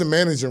 I wasn't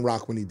managing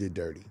Rock when he did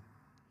Dirty.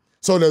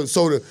 So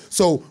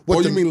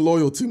what? You mean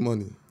loyalty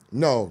money?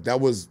 No, that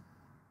was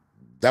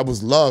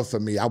love for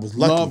me. I was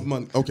lucky. Love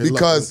money. Okay.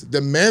 Because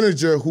the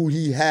manager who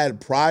he had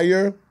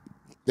prior,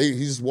 he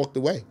just walked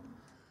away.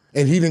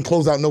 And he didn't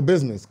close out no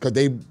business because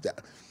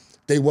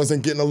they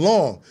wasn't getting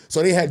along.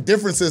 So they had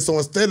differences. So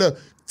instead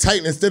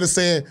of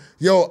saying,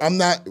 yo, I'm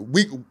not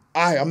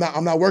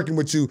working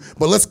with you,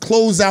 but let's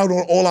close out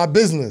on all our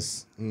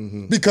business.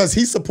 Mm-hmm. Because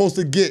he's supposed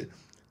to get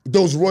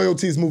those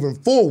royalties moving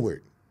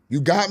forward. You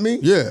got me?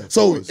 Yeah.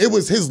 So it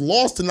was his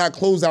loss to not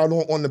close out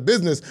on the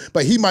business,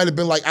 but he might have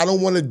been like, I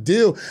don't want to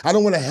deal. I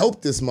don't want to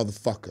help this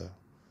motherfucker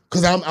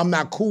because I'm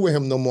not cool with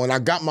him no more, and I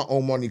got my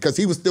own money because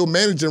he was still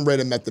managing Red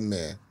and Method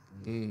Man.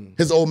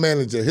 His old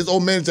manager. His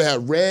old manager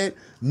had Red,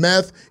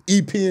 Meth,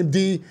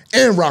 EPMD,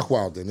 and Rock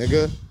Wilder,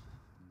 nigga.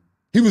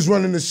 He was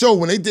running the show.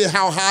 When they did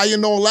How High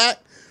and all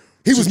that,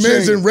 he was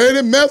managing Red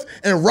and Meth,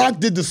 and Rock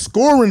did the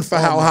scoring for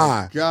How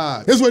High.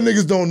 God. Here's what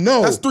niggas don't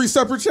know. That's 3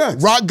 separate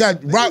checks. Rock.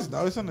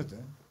 No, it's on the thing.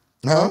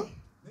 Huh?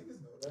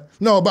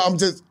 No, but I'm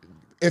just,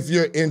 if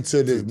you're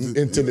into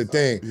the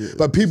thing. Yeah.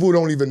 But people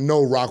don't even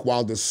know Rock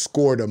Wilder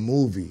scored a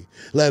movie,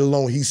 let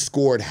alone he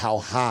scored How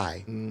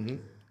High. Mm-hmm.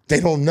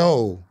 They don't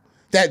know.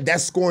 That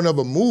scoring of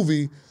a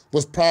movie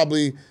was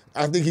probably,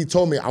 I think he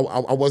told me, I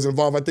wasn't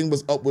involved, I think it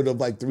was upward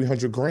of like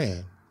 300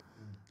 grand.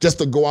 Just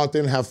to go out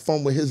there and have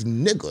fun with his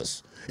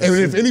niggas. And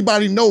if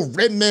anybody know,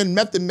 Redman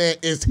Method Man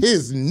is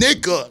his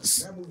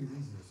niggas.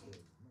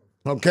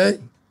 Okay?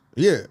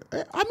 Yeah.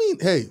 I mean,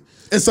 hey.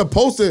 It's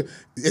supposed to,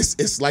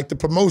 it's like the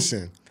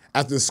promotion.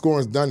 After the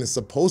scoring's done, it's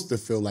supposed to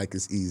feel like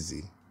it's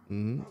easy.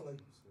 Mm-hmm.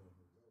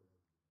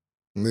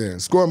 Yeah,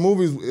 scoring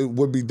movies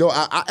would be dope.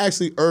 I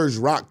actually urge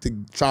Rock to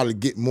try to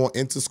get more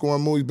into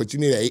scoring movies, but you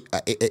need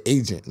an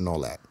agent and all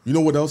that. You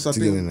know what else I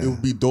think it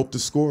would be dope to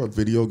score? A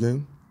video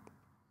game.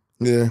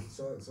 Yeah.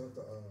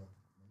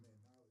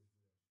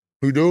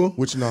 Who do?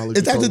 Which Knowledge?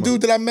 Is that the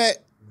dude that I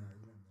met?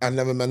 I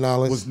never met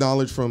Knowledge. Was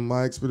Knowledge from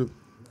my experience?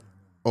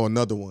 Oh,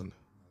 another one.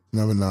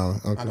 Never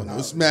Knowledge. Okay. I don't know.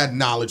 It's mad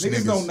Knowledge,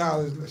 niggas. Niggas know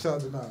Knowledge. Shout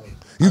out to Knowledge.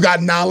 You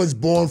got Knowledge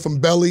born from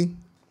belly?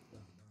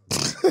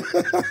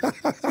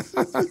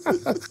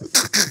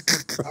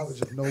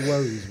 Knowledge of No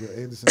Worries with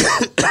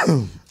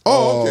Anderson.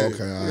 Oh,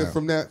 okay. Yeah,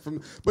 right.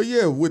 But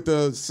yeah, with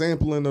the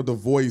sampling of the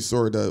voice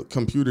or the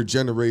computer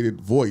generated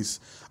voice,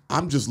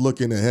 I'm just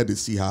looking ahead to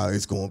see how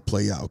it's going to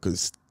play out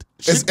because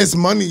it's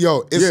money,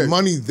 yo. It's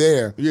money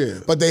there.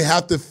 Yeah. But they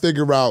have to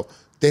figure out.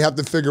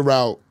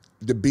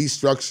 The beat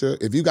structure.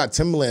 If you got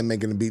Timbaland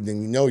making the beat,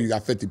 then you know you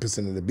got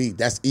 50% of the beat.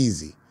 That's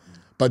easy.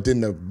 But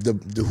then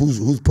the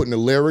who's putting the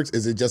lyrics?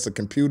 Is it just a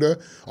computer?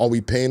 Are we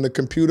paying the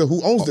computer?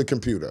 Who owns the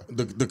computer?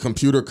 The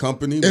computer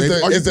company.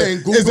 Is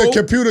the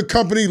computer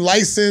company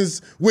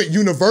licensed with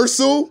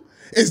Universal?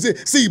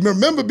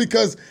 Remember,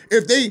 because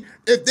if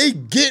they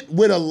get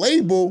with a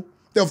label,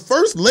 the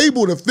first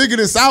label to figure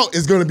this out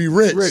is gonna be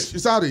Rich.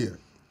 It's out of here.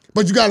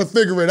 But you gotta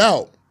figure it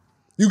out.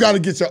 You got to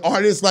get your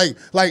artists like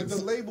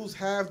the labels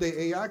have their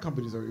AI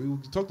companies already. We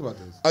talked about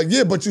this.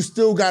 Yeah, but you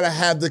still got to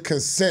have the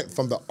consent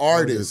from the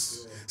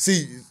artists. Yeah.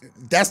 See,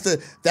 that's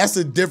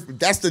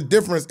the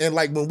difference. And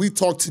like when we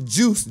talked to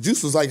Juice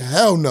was like,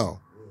 hell no.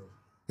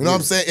 You know what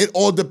I'm saying? It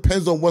all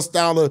depends on what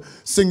style of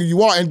singer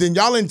you are. And then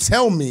y'all didn't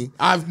tell me.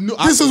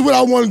 This is what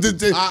I wanted to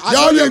do.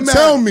 Y'all didn't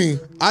tell me.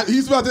 I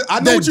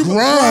know what you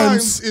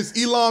Grimes is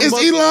Elon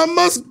Musk. Is Elon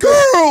Musk's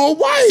girl,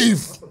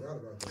 wife.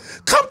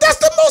 That's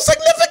the most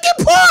significant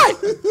part.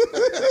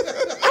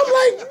 I'm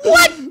like,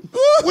 what?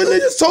 When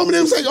niggas told me,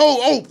 they was like,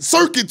 oh,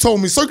 Circuit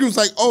told me. Circuit was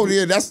like, oh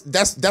yeah,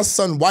 that's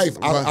son's wife.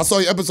 I saw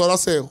your episode. I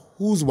said,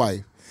 whose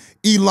wife?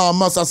 Elon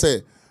Musk. I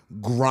said,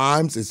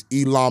 Grimes is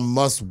Elon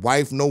Musk's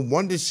wife. No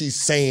wonder she's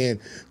saying,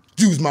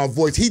 use my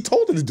voice. He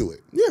told her to do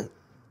it. Yeah.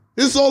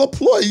 It's all a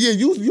ploy. Yeah,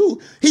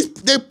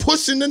 they're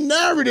pushing the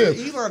narrative.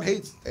 Elon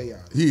hates AI.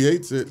 He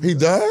hates it. He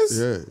does?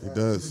 Yeah, he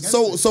does.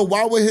 So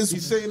why would his...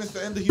 He's saying it's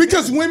the end of humanity.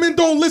 Because women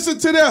don't listen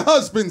to their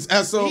husbands,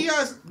 SO.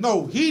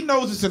 He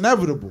knows it's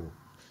inevitable.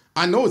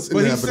 I know it's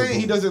inevitable. But he's saying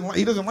he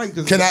doesn't like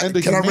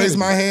because Can I raise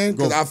my hand?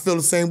 Because I feel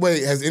the same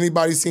way. Has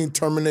anybody seen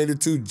Terminator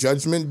 2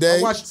 Judgment Day?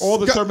 I watched all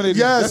the Terminator.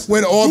 Yes.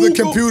 When all the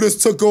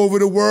computers took over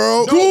the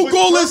world.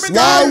 Google is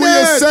why we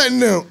are setting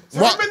them.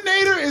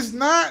 Terminator is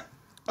not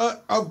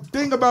a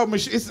thing about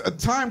machine. It's a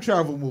time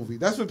travel movie.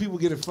 That's when people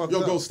get it fucked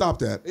up. Go stop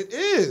that. It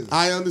is.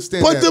 I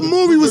understand But the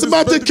movie was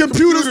about the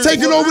computers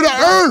taking over the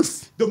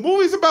earth. The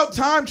movie's about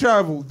time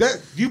travel.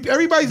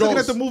 Everybody's looking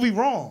at the movie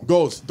wrong.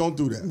 Ghost, don't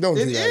do that. Don't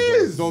do that. It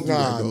is. Don't do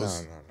that,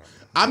 Ghost.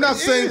 I'm not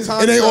saying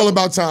time. It ain't all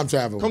about time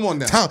travel. Come on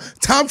now.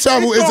 Time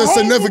travel is a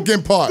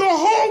significant part. The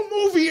whole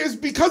movie is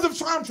because of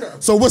time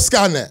travel. So what's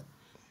Skynet?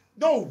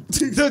 No.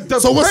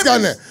 So what's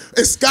Skynet?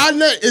 Is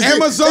Skynet? Is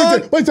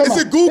Amazon? Is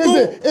it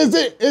Google?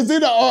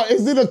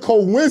 Is it a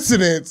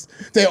coincidence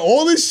that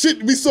all this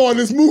shit we saw in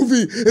this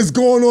movie is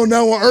going on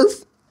now on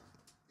Earth?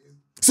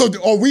 So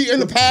are we in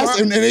the past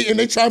and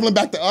they traveling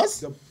back to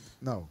us?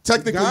 No.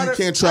 Technically, you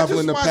can't travel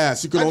in the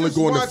past. You can only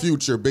go in the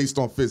future based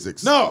on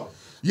physics. No.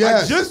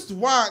 Yes. I just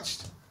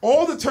watched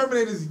all the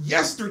Terminators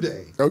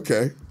yesterday.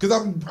 Okay. Because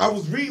I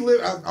was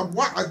reliving. I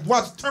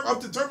watched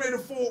up to Terminator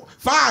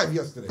 5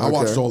 yesterday. I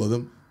watched all of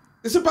them.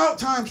 It's about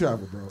time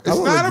travel, bro. It's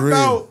not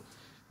about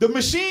the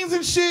machines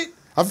and shit.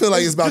 I feel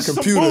like it's about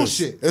computers. Some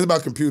bullshit. It's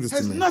about computers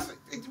to me.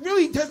 It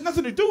really has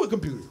nothing to do with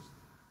computers.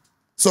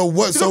 So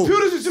what?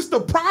 Computers is just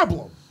the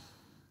problem.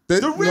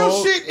 The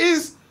real shit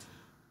is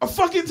a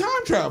fucking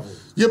time travel.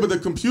 Yeah, but the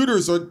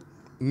computers are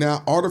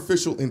now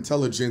artificial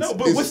intelligence. No,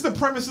 but what's the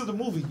premise of the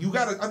movie? You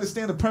got to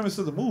understand the premise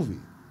of the movie.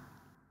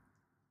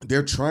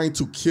 They're trying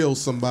to kill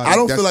somebody. I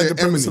don't feel like the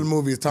premise of the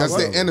movie is time travel.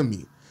 That's their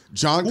enemy.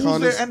 Who's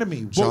their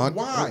enemy? But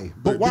why?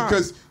 But why?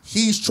 Because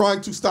he's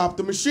trying to stop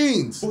the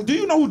machines. Well, do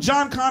you know who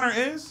John Connor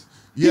is?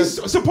 Yes.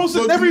 He's supposed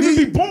to never even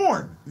be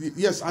born.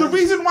 Yes. The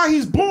reason why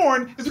he's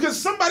born is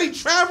because somebody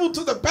traveled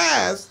to the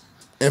past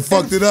and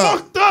fucked it up.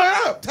 Fucked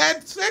up.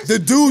 Had sex. The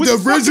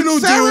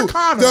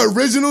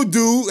original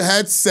dude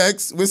had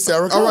sex with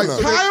Sarah Connor. All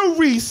right, Kyle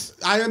Reese.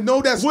 I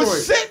know that story.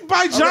 Was sent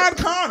by John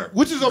Connor,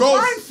 which is a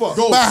mind fuck.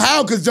 But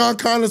how? Because John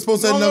Connor's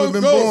supposed to have never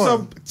been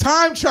born. It's a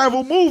time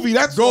travel movie.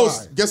 That's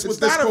why. Guess what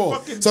this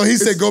called? So he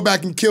said, "Go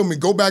back and kill me.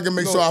 Go back and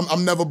make sure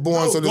I'm never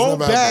born." So this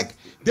never happens.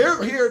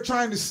 They're here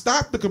trying to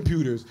stop the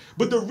computers,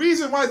 but the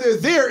reason why they're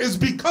there is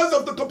because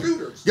of the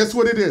computers. Guess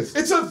what it is?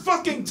 It's a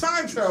fucking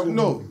time travel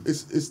movie.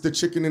 It's the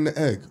chicken and the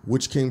egg.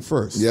 Which came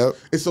first? Yep.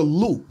 It's a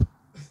loop.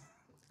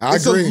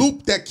 It's a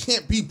loop that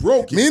can't be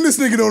broken. Me and this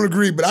nigga don't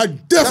agree, but I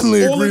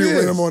definitely agree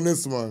with him on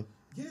this one.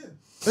 Yeah.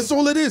 That's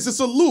all it is. It's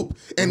a loop.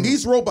 And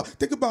these robots,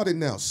 think about it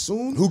now.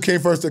 Soon. Who came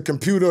first, the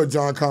computer or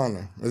John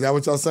Connor? Is that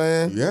what y'all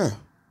saying? Yeah.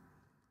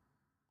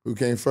 Who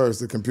came first,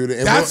 the computer?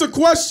 And that's a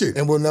question.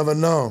 And we'll never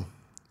know.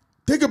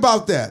 Think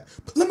about that.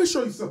 But let me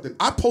show you something.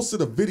 I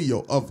posted a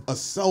video of a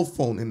cell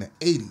phone in the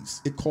 80s.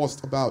 It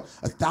cost about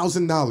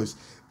 $1,000.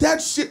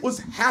 That shit was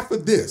half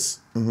of this.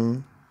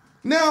 Mm-hmm.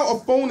 Now a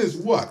phone is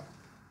what?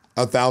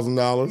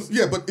 $1,000?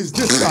 Yeah, but it's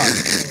this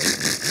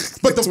size.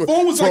 But the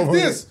phone was like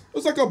this. It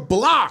was like a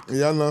block.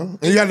 Yeah, I know.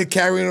 And you had to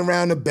carry it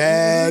around the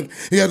bag.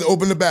 You had to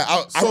open the bag.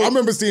 I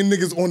remember seeing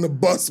niggas on the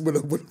bus with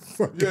a fucking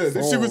phone.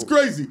 That shit was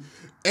crazy.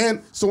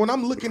 And so when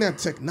I'm looking at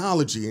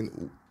technology,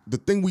 and the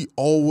thing we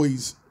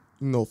always,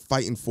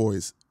 fighting for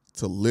is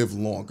to live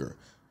longer.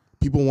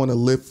 People want to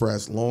live for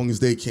as long as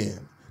they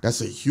can.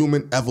 That's a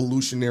human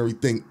evolutionary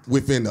thing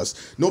within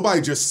us. Nobody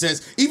just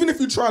says, even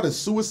if you try to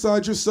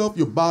suicide yourself,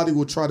 your body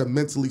will try to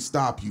mentally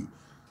stop you.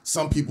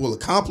 Some people will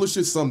accomplish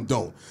it, some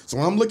don't. So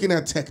when I'm looking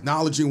at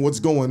technology and what's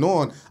going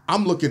on,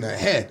 I'm looking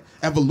ahead,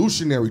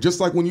 evolutionary. Just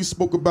like when we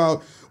spoke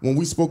about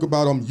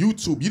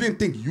YouTube, you didn't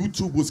think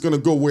YouTube was gonna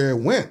go where it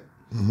went.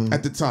 Mm-hmm.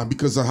 At the time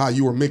because of how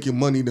you were making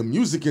money in the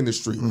music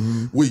industry.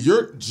 Mm-hmm. With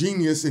your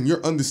genius and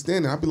your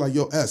understanding, I'd be like,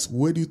 yo, S,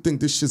 where do you think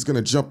this shit's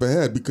gonna jump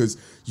ahead? Because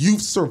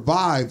you've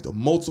survived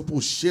multiple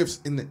shifts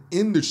in the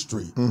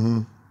industry.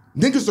 Mm-hmm.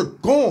 Niggas are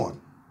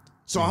gone.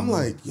 So I'm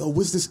like, yo,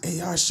 where's this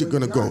AI shit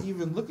gonna go? You're not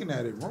even looking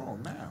at it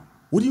wrong now.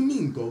 What do you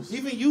mean, Ghost?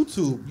 Even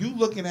YouTube, you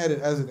looking at it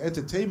as an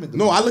entertainment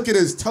device. No, I look at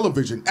it as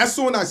television.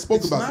 Esso and I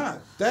spoke about it. It's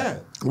not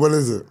that. What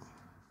is it?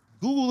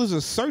 Google is a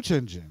search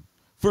engine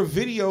for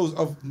videos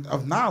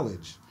of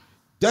knowledge.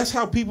 That's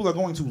how people are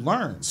going to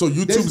learn. So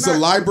YouTube's a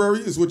library,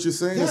 is what you're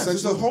saying? Yes,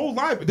 it's a whole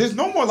library. There's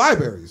no more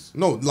libraries.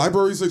 No,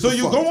 libraries are so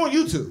you go on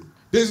YouTube.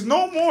 There's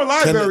no more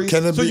libraries,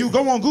 so you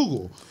go on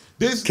Google.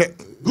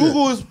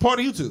 Google is part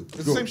of YouTube.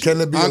 It's the same shit.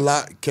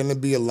 Can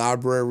it be a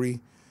library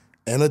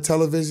and a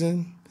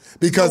television?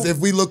 Because if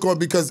we look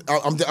on,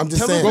 I'm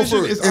just saying,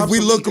 if we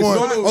look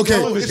on,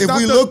 if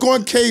we look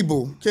on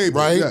cable,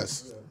 right?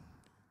 Yes.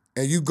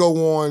 And you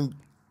go on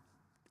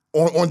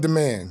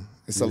demand.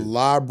 It's a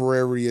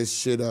library of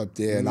shit up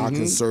there, and I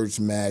can search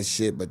mad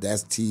shit, but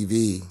that's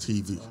TV.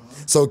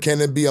 So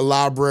can it be a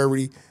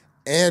library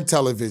and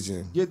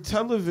television? Your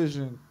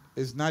television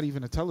is not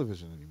even a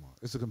television anymore.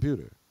 It's a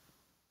computer.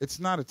 It's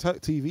not a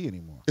TV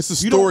anymore. It's a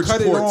storage port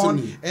you don't cut it on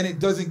to me. and it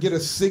doesn't get a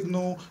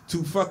signal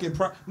to fucking...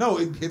 No,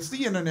 it hits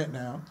the internet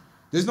now.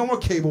 There's no more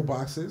cable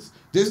boxes.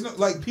 There's no...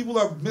 Like, people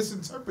are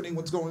misinterpreting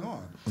what's going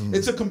on.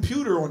 It's a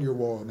computer on your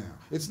wall now.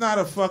 It's not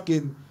a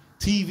fucking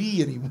TV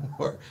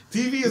anymore.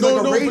 TV is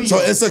like a radio. So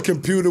it's a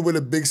computer with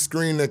a big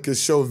screen that can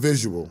show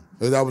visual.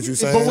 Is that what you're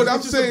saying? But what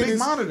I'm saying a big is...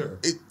 monitor.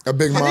 A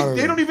big monitor.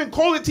 They don't even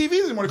call it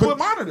TVs anymore. They call it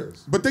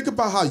monitors. But think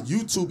about how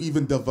YouTube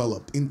even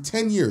developed. In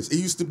 10 years, it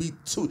used to be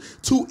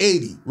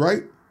 280,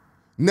 right?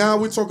 Now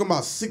we're talking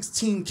about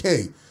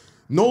 16K.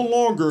 No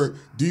longer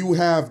do you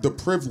have the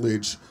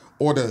privilege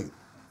or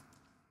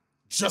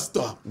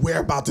we're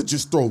about to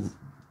just throw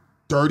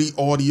dirty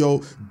audio,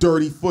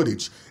 dirty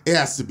footage. It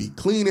has to be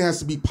clean. It has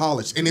to be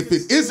polished. And if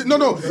it isn't,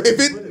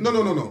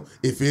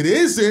 if it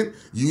isn't,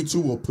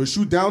 YouTube will push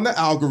you down the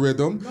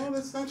algorithm. No,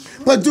 that's not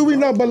true. But do we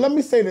know? But let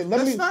me say this.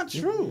 That's not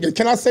true. Yeah,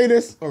 can I say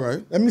this? All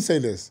right. Let me say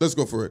this. Let's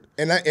go for it.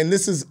 And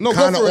this is No,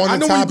 kind of go for it. on I the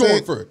know where topic. you're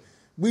going for it.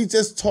 We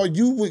just told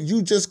you.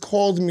 You just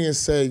called me and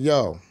said,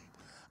 "Yo,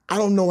 I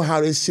don't know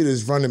how this shit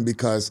is running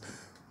because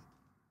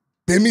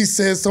Bimmy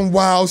said some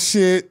wild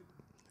shit,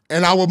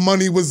 and our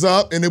money was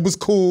up, and it was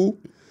cool.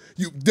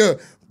 The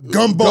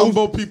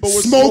gumbo people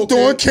were smoked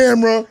on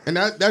camera, and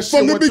that shit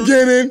from the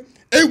beginning.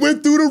 It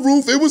went through the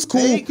roof. It was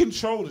cool. They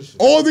control the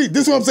shit.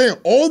 This is what I'm saying.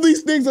 All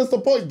these things are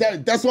supposed.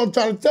 That's what I'm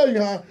trying to tell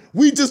you, huh?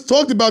 We just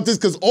talked about this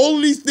because all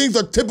of these things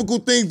are typical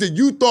things that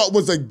you thought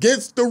was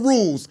against the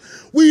rules.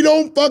 We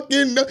don't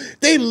fucking.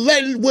 They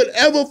let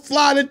whatever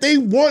fly that they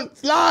want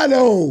fly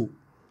though.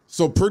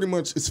 So pretty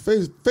much it's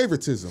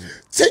favoritism.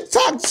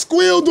 TikTok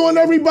squealed on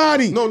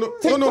everybody. No.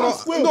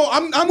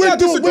 I'm not We're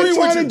disagreeing with you.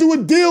 trying to do a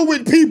deal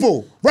with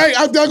people, right?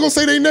 I'm not gonna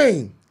say their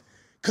name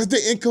because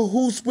they're in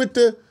cahoots with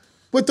the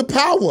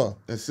power.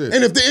 That's it.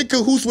 And if they're in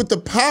cahoots with the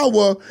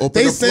power,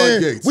 they the saying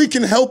floodgates. we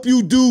can help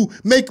you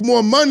make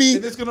more money.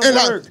 And it's gonna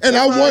work.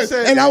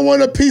 I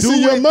want a piece of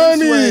your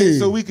money.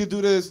 So we could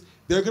do this.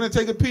 They're gonna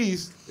take a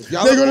piece.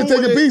 They're gonna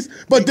take a piece,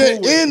 but they're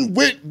in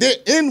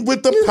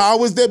with the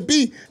powers that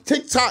be.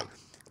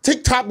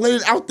 TikTok let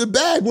it out the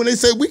bag when they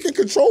say we can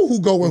control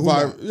who go and who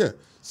not. Yeah.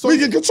 So we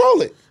can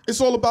control it.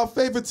 It's all about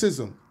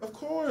favoritism. Of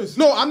course.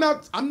 No, I'm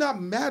not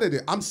mad at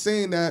it. I'm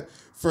saying that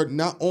for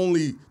not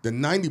only the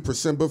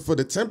 90%, but for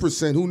the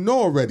 10% who know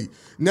already.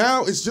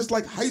 Now it's just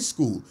like high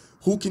school.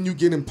 Who can you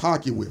get in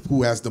pocket with?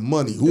 Who has the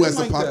money? Who has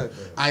the pocket?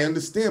 I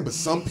understand, but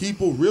some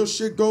people, real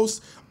shit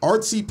ghosts,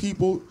 artsy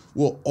people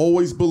will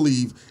always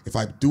believe if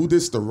I do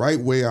this the right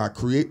way, I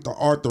create the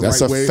art the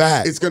right way,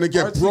 fact. it's gonna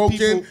get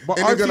broken and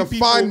they're gonna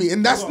find me.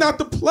 And that's not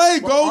the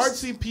play,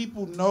 ghost. Artsy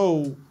people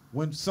know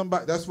when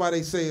somebody. That's why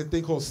they say a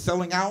thing called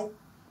selling out.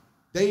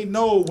 They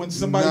know when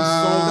somebody's sold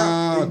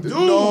out. They do.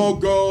 No,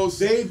 ghost.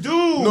 They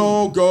do.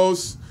 No,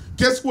 ghost.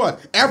 Guess what?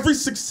 Every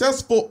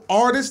successful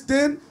artist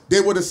then, they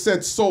would have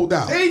said sold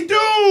out. They do.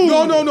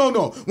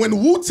 No.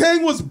 When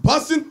Wu-Tang was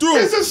busting through.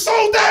 It's a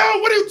sold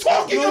out. What are you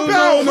talking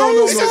about?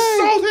 He just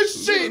sold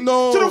his shit to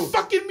the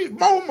fucking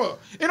MoMA.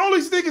 And all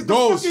these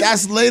niggas.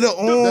 That's later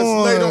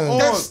on.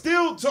 That's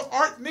still to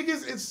art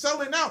niggas is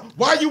selling out.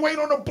 Why you ain't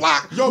on the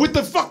block with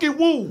the fucking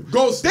Wu?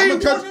 Ghost. They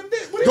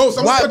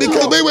Why?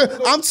 Because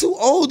I'm too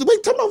old.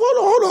 Wait, come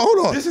on,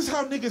 hold on. This is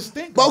how niggas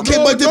think. Okay,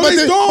 but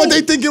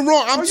they thinking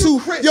wrong. I'm too.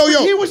 Yo.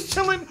 He was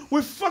chilling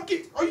with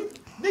fucking.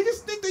 Niggas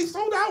think they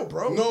sold out,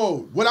 bro.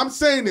 No, what I'm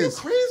saying is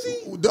crazy.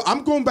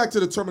 I'm going back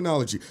to the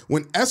terminology.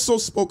 When Esso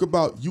spoke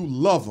about you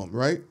love him,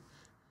 right?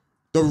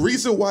 The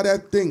reason why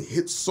that thing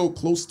hits so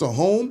close to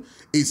home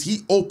is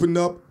he opened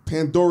up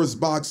Pandora's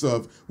box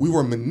of we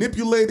were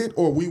manipulated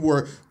or we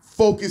were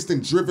focused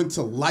and driven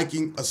to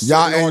liking a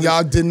certain artist.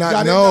 Y'all did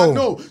not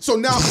know. So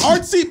now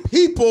artsy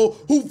people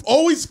who've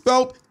always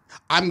felt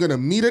I'm gonna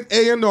meet an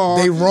A&R.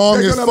 They wrong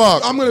as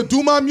fuck. I'm gonna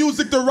do my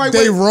music the right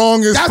way. They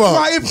wrong as fuck. That's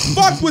why it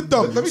fucked with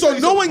them. So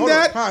knowing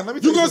that,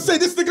 you're gonna say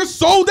this nigga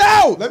sold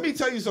out. Let me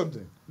tell you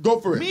something. Go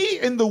for it. Me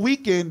and The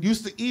Weeknd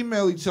used to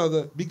email each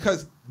other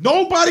because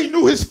nobody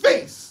knew his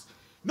face.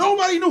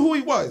 Nobody knew who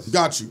he was.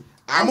 Got you.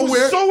 I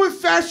was so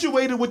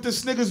infatuated with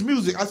this nigga's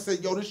music. I said,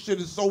 yo, this shit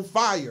is so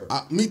fire.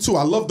 Me too.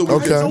 I love The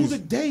Weeknd. I know the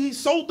day he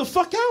sold the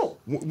fuck out.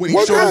 When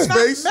he showed his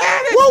face.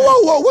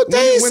 Whoa. What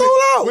day he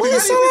sold out? When he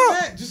sold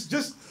out?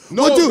 Just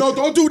No,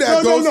 don't do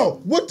that.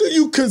 No. What do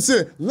you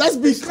consider? Let's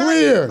be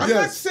clear. I'm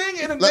not saying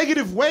it in a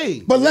negative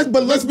way. But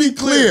let's be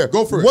clear.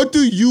 Go for it. What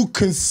do you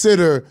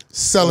consider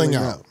selling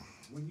out?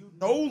 When you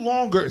no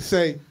longer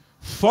say,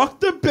 fuck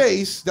the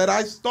base that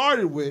I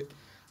started with,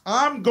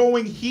 I'm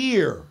going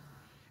here.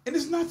 And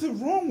there's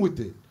nothing wrong with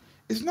it.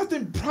 It's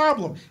nothing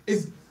problem.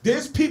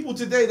 There's people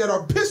today that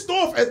are pissed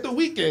off at The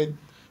Weeknd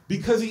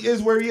because he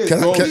is where he is.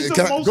 Can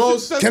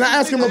I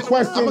ask him a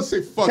question? I'm gonna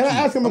say fuck you. Can I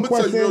ask him a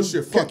question? I'm gonna tell you real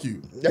shit. Fuck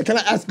you. Can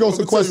I ask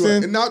Ghost a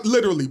question? And not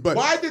literally, but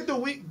why did the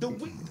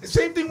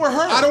same thing with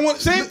her? I don't want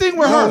same thing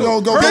with her.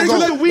 No, go. Let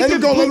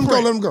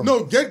him go.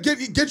 No,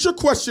 get your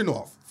question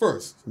off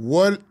first.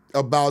 What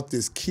about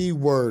this key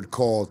word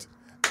called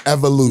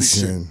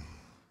evolution?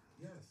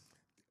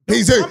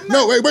 He said,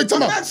 wait,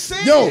 time out.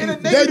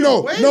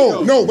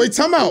 Wait,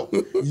 time out.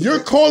 You're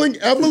calling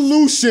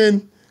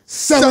evolution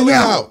selling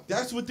out.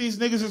 That's what these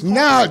niggas is talking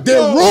Nah, about.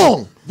 they're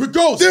wrong.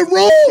 Ghost. They're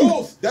wrong.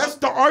 Ghost. That's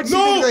the artsy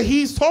nigga that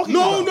he's talking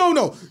about.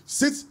 No.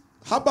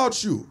 How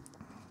about you?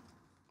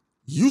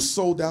 You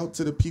sold out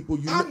to the people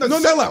you. I'm the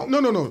sellout.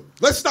 No.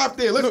 Let's stop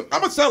there.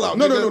 I'm a sellout.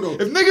 No.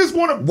 If niggas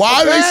want to,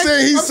 why they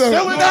say he's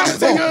selling out,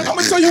 nigga? I'm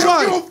gonna tell you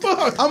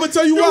why. I'm gonna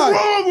tell you why. You're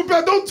wrong with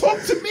that. Don't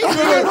talk to me,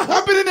 nigga.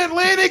 I've been in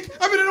Atlantic.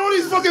 I've been in all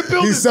these fucking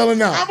buildings. He's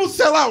selling out. I'm gonna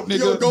sell out, nigga.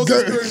 Yo,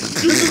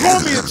 Ghost you can call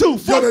me a two.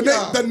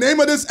 Fuck the name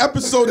of this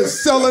episode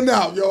is selling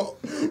out, yo.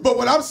 But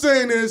what I'm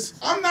saying is,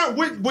 I'm not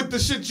with the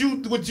shit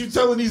what you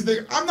telling these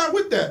niggas. I'm not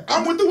with that.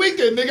 I'm with the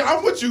weekend, nigga.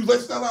 I'm with you.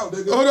 Let's sell out,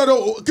 nigga. Oh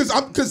no,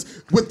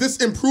 because with this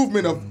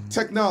improvement of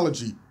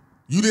technology,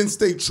 you didn't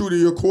stay true to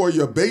your core,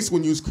 your base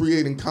when you was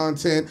creating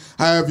content,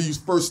 however you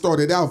first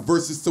started out,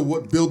 versus to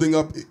what building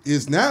up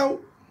is now.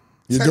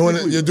 You're doing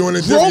it. You're doing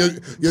it.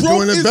 Growth, you're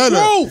doing it better.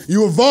 Growth.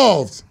 You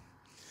evolved.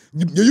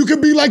 You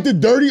can be like the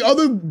dirty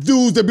other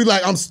dudes that be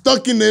like, I'm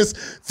stuck in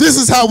this. This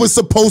is how it's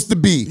supposed to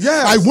be.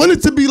 Yes. I want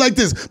it to be like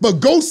this. But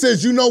Ghost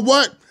says, you know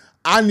what?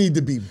 I need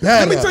to be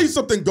better. Let me tell you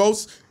something,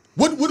 Ghost.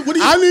 What do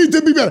you? I need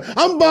to be better.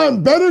 I'm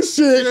buying better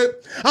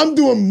shit. I'm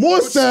doing more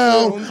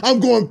sound.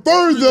 I'm going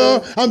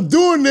further. I'm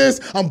doing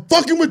this. I'm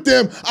fucking with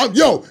them.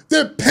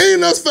 They're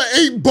paying us for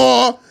 8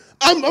 bar.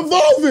 I'm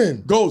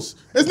evolving. Ghost.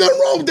 There's nothing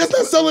wrong. That's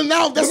not selling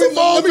out. That's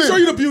evolving. Let me show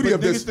you the beauty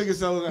of this. Niggas think it's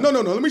selling out.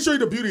 No. Let me show you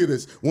the beauty of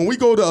this. When we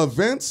go to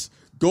events,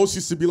 Ghost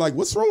used to be like,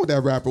 "What's wrong with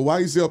that rapper? Why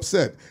is he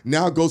upset?"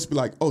 Now Ghost be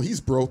like, "Oh,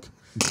 he's broke.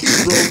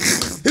 He's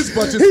broke. His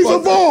budget's He's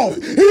fucked."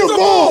 evolved. He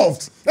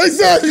evolved.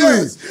 Exactly.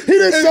 Yes. He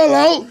didn't sell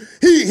out.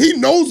 He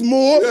knows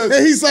more. Yes.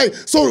 And he's like,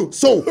 so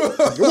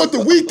what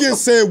the weekend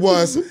said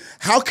was,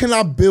 how can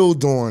I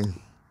build on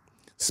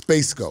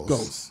Space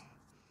Ghost?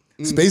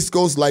 Space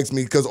Ghost likes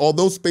me because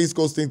although Space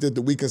Ghost thinks that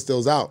the weekend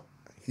still's out,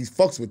 he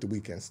fucks with the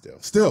weekend still.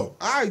 Still.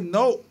 I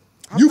know.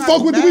 You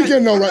fuck with the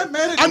weekend though, right?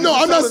 I know.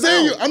 I'm not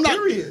saying you. I'm not.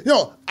 Period.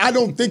 I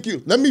don't think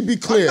you. Let me be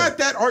clear. I'm not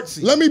that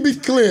artsy. Let me be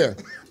clear.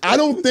 I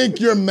don't think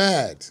you're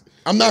mad.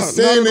 I'm not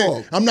saying not at all.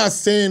 it. I'm not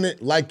saying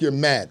it like you're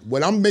mad.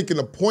 What I'm making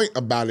a point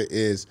about it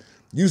is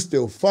you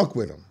still fuck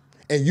with him.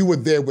 And you were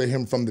there with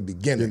him from the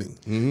beginning.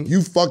 Mm-hmm.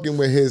 You fucking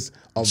with his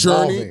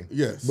evolving. Journey,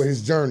 yes. With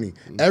his journey.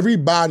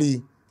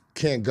 Everybody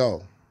can't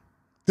go.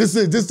 This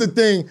is the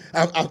thing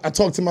I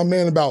talk to my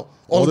man about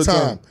all the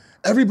time.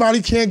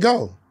 Everybody can't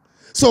go.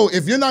 So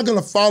if you're not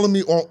gonna follow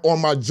me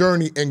on my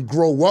journey and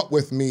grow up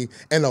with me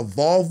and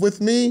evolve with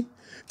me,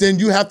 then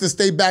you have to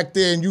stay back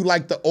there and you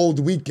like the old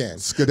weekend.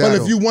 Skedaddle.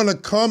 But if you wanna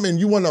come and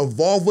you wanna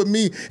evolve with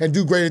me and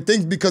do greater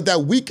things, because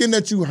that weekend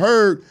that you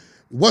heard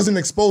wasn't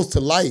exposed to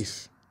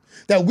life.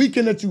 That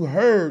weekend that you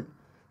heard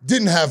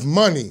didn't have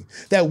money.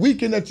 That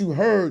weekend that you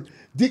heard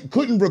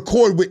couldn't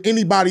record with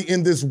anybody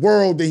in this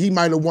world that he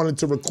might have wanted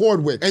to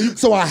record with.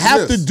 So I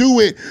have to do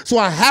it. So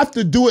I have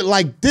to do it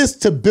like this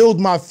to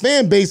build my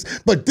fan base,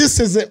 but this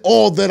isn't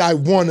all that I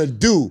want to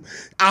do.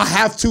 I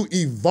have to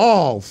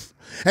evolve.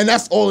 And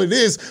that's all it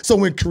is. So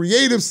when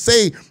creatives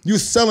say you're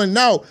selling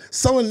out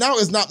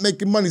is not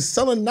making money.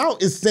 Selling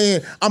out is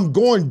saying I'm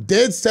going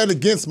dead set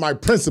against my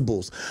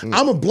principles.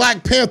 I'm a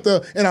Black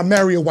Panther and I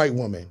marry a white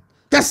woman.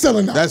 That's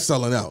selling out. That's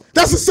selling out.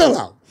 That's a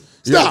sellout.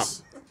 Stop.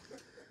 Yes.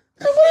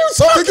 What are you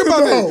talking Think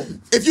about about? it.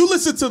 If you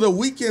listen to the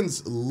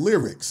Weeknd's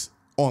lyrics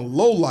on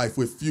Low Life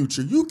with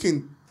Future, you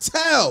can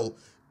tell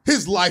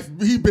his life,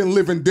 he been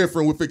living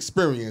different with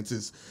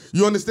experiences.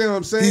 You understand what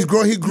I'm saying?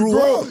 He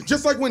grew up.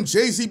 Just like when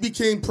Jay-Z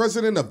became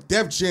president of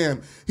Def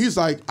Jam, he's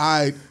like,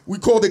 we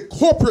called it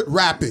corporate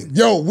rapping.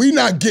 Yo, we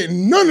not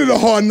getting none of the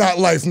Hard Knock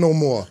Life no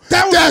more.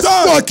 That's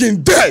done.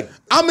 Fucking dead.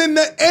 I'm in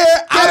the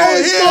air. I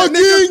don't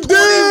hear niggas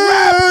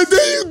dead.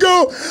 There you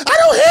go. I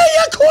don't hear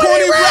your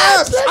corny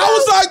raps. I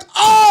was like,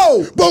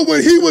 oh. But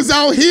when he was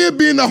out here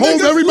being the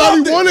Hov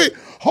everybody wanted,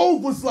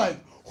 Hov was like,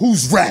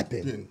 who's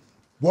rapping? Yeah.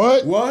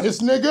 What?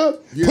 This nigga?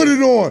 Yeah. Put it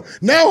on.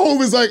 Now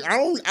Hov is like, I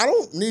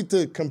don't need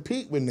to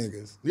compete with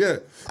niggas. Yeah.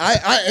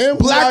 I am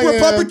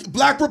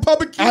Black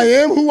Republican. I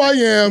am who I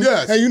am.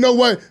 Yes. And you know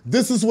what?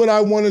 This is what I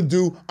want to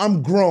do.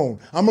 I'm grown.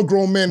 I'm a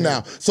grown man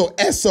now. So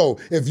SO,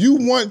 if you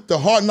want the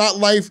Hard Knock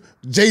Life,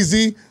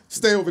 Jay-Z,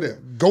 stay over there.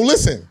 Go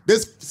listen.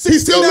 There's 16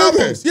 He's still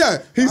albums. Living.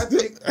 Yeah.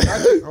 I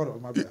think hold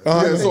on, my bad.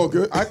 Yeah, it's all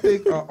good. I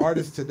think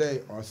artists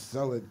today are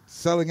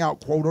selling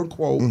out, quote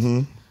unquote,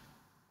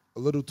 a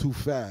little too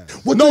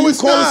fast. What do you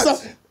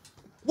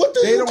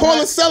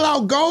call a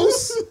sellout,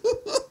 Ghost?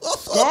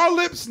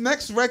 Scarlip's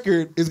next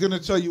record is gonna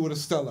tell you what a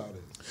sellout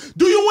is.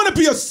 Do you want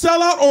to be a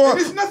sellout or?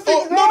 There's nothing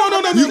wrong.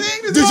 No.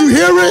 Did you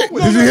hear it?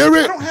 Did you hear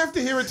it? I don't have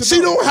to hear it. She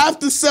don't have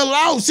to sell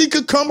out. She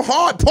could come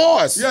hard.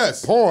 Pause.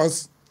 Yes.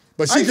 Pause.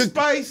 But she could.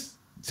 Spice,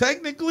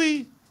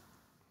 technically,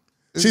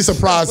 she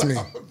surprised me.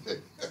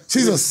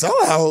 She's a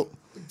sellout.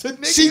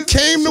 She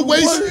came the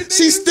way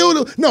she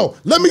still. No,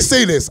 let me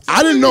say this.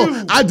 I didn't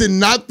know. I did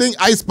not think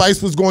Ice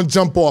Spice was going to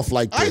jump off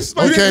like this.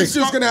 You didn't Okay. think she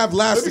was going to have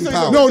lasting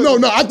power. No.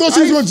 I thought she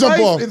was going to jump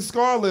off. And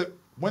Scarlett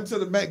went to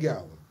the Met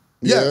Gala.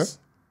 Yes.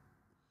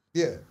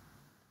 Yeah.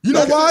 You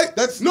know why?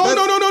 No.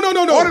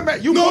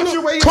 You want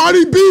your way in.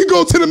 Cardi B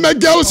go to the Met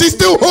Gala. She's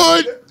still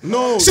hood.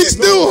 No, she's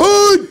still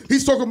hood.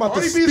 He's talking about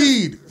the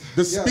speed.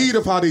 The speed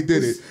of how they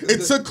did it.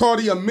 It took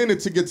Cardi a minute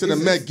to get to the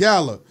Met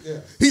Gala. Yeah.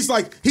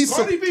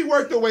 Cardi B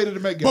worked her way to the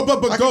Met Gala.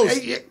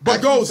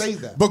 But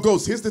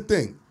Ghost, here's the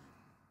thing.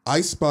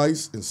 Ice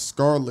Spice and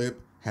Scarlett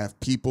have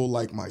people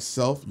like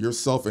myself,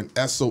 yourself, and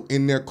Esso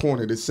in their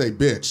corner to say,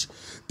 bitch,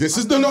 this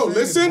is No.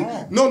 This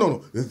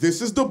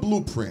is the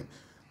blueprint.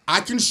 I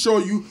can show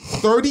you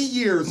 30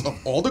 years of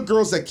all the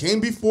girls that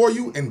came before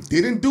you and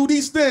didn't do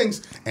these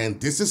things,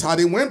 and this is how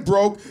they went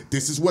broke.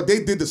 This is what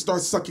they did to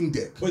start sucking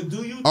dick. But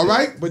do you? All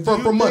right,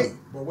 for money.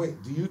 But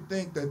wait, do you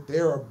think that they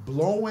are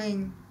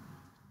blowing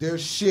their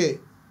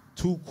shit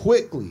too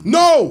quickly?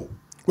 No.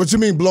 What you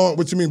mean blowing?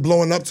 What you mean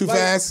blowing up too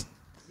fast?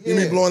 Yeah. You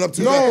mean blowing up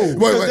too fast?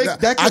 No. Wait.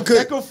 That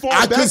could fall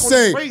back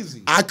on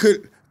crazy. I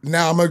could.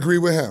 Now I'm gonna agree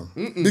with him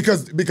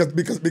because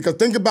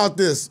think about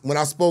this. When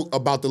I spoke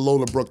about the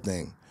Lola Brooke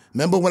thing.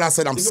 Remember when I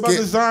said I'm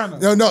scared?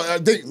 No.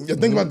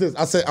 Think about this.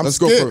 I said I'm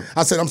scared.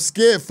 I said I'm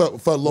scared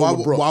for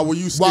Lola Brooke. Why were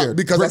you scared?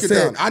 Because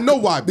I know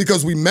why.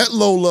 Because we met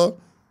Lola.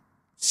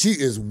 She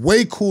is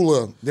way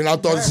cooler than I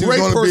thought she was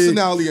going to be.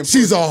 Personality.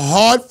 She's a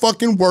hard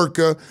fucking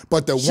worker.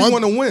 But she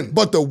want to win.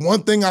 But the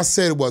one thing I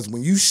said was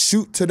when you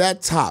shoot to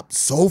that top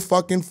so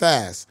fucking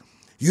fast,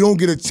 you don't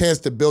get a chance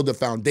to build a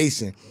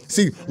foundation.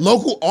 See,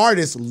 local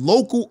artists,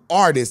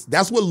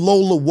 that's what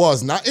Lola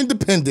was. Not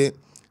independent.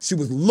 She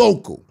was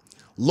local.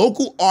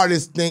 Local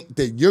artists think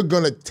that you're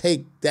going to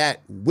take that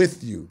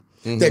with you,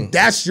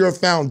 that's your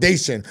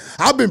foundation.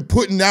 I've been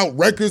putting out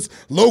records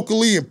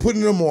locally and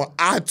putting them on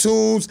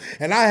iTunes,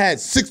 and I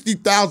had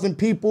 60,000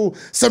 people,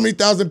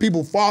 70,000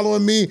 people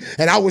following me,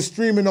 and I was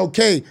streaming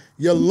okay.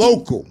 You're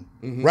local,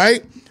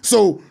 right?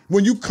 So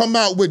when you come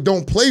out with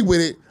Don't Play With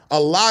It, a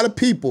lot of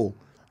people,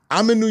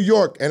 I'm in New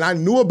York, and I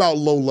knew about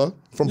Lola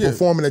from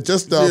performing at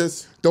Just Stuff.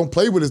 Yes. Don't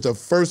Play With It is the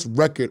first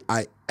record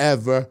I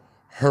ever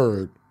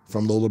heard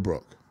from Lola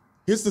Brooke.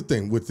 Here's the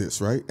thing with this,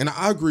 right? And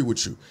I agree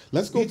with you.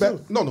 Let's go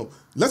back. No.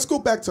 Let's go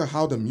back to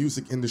how the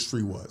music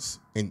industry was.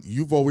 And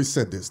you've always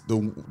said this.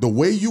 The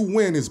way you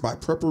win is by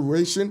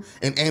preparation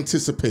and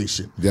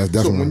anticipation. Yeah,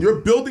 definitely. So when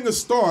you're building a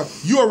star,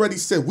 you already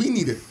said we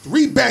needed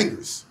 3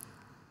 bangers.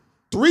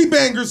 3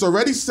 bangers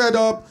already set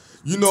up.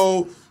 You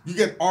know, you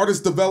get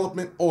artist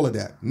development, all of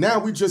that. Now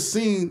we just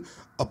seen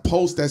a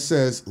post that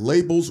says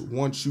labels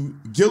want you.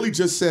 Gilly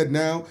just said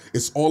now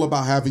it's all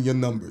about having your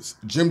numbers.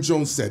 Jim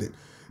Jones said it.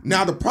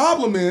 Now the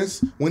problem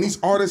is when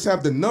these artists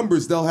have the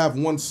numbers, they'll have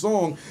one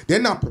song. They're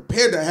not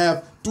prepared to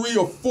have 3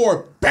 or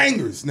 4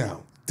 bangers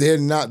now. They're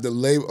not the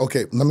label.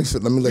 Okay, let me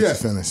let you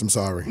finish. I'm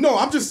sorry. No,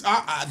 I'm just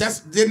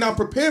they're not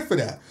prepared for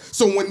that.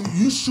 So when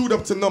you shoot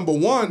up to number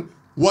 1,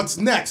 what's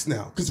next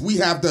now? Because we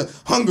have the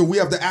hunger, we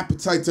have the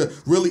appetite to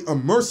really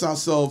immerse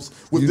ourselves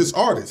with this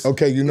artist.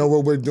 Okay, you know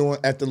what we're doing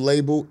at the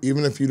label?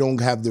 Even if you don't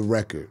have the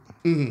record,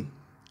 I'm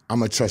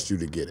gonna trust you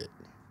to get it.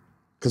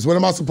 Because what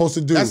am I supposed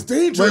to do? That's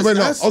dangerous. Wait,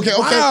 no. Okay.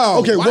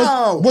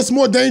 Wow. What's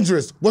more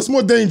dangerous?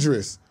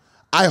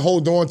 I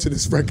hold on to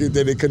this record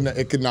that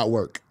it could not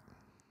work.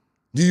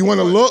 Do you want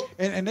to look?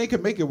 And they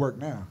can make it work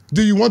now.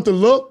 Do you want the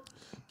look?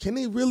 Can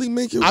they really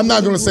make it work? I'm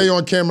not going to say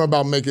on camera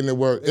about making it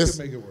work. They can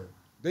make it work.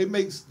 They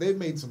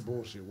made some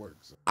bullshit work.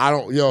 So. I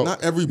don't, yo.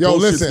 Not every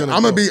listen,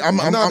 I'm going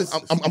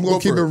to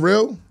keep it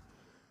real. real.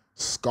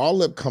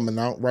 Scarlett coming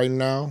out right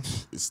now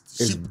is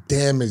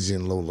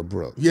damaging Lola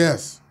Brooke.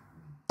 Yes.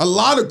 A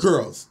lot of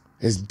girls.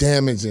 It's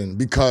damaging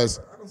because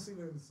I don't see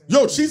them the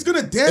same. She's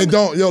gonna damage.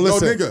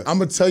 Listen. Nigga, I'm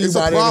gonna tell you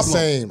why they're the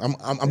same.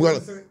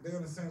 They're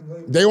on the same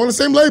label. They on the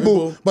same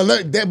label,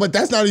 but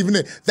that's not even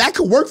it. That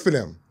could work for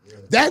them.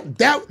 Yeah.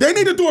 That they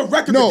need to do a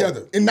record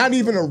together, and not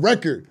even a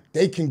record.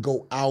 They can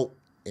go out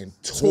and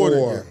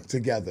tour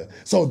together.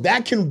 So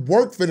that can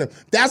work for them.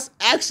 That's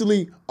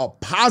actually a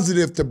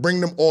positive to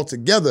bring them all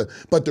together.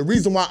 But the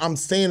reason why I'm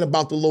saying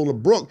about the Lola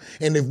Brooke,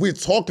 and if we're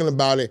talking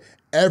about it,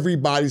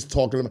 everybody was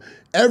talking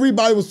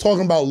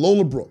about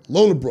Lola Brooke.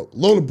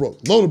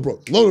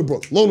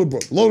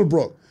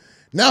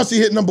 Now she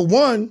hit number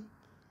 1,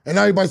 and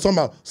now everybody's talking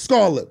about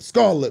Scarlett.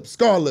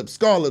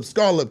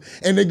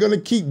 And they're gonna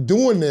keep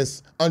doing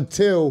this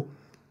until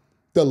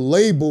the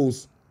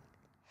labels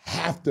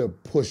have to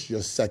push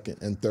your second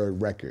and third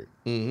record.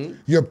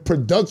 Your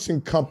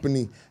production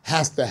company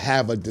has to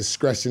have a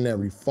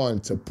discretionary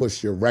fund to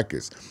push your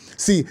records.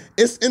 See,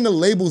 it's in the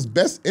label's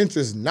best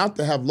interest not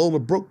to have Lola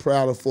Brooke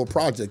proud for a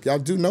project. Y'all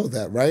do know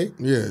that, right?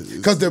 Yeah.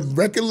 Because the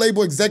record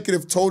label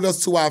executive told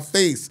us to our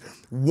face,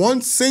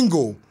 one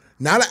single,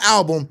 not an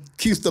album,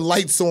 keeps the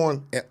lights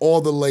on at all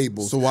the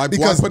labels. So why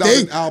put out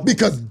an album?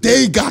 Because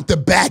they got the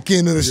back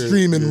end of the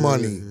streaming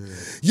money.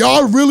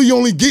 Y'all really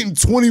only getting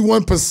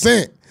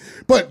 21%.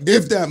 But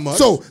if that much.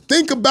 So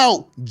think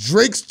about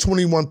Drake's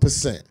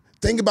 21%.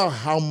 Think about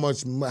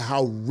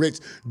how rich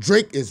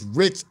Drake is,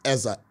 rich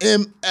as a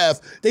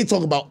MF. They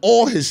talk about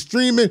all his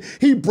streaming.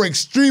 He breaks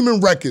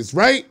streaming records,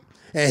 right?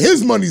 And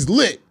his money's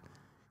lit.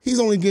 He's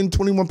only getting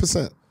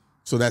 21%.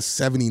 So that's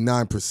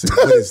 79%.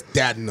 What is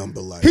that number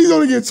like? He's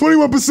only getting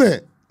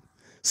 21%.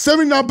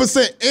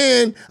 79%.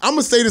 And I'm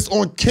going to say this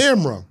on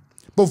camera.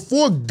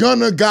 Before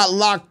Gunna got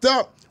locked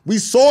up, we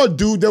saw a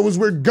dude that was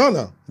with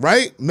Gunna,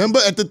 right? Remember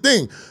at the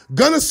thing.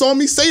 Gunna saw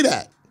me say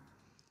that.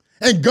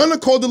 And Gunna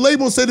called the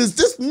label and said, is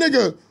this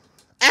nigga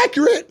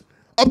accurate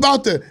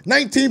about the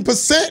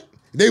 19%?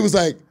 They was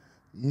like,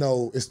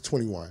 no, it's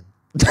 21.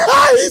 He said,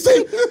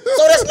 so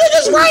this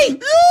nigga's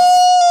right.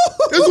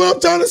 That's what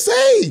I'm trying to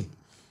say.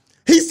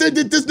 He said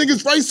that this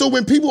nigga's right. So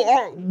when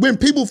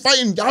people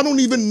fighting, y'all don't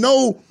even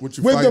know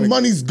where the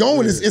money's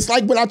going. Yeah. It's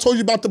like what I told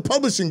you about the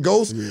publishing,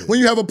 Ghost. Yeah. When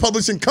you have a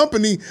publishing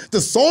company,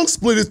 the song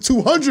split is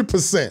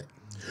 200%.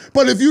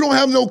 But if you don't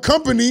have no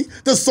company,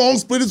 the song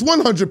split is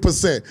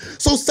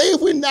 100%. So say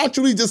if we're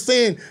naturally just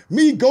saying,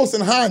 me, Ghost,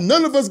 and High,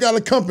 none of us got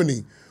a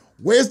company,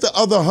 where's the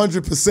other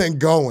 100%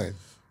 going?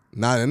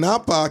 Not in our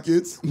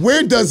pockets.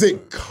 Where does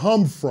it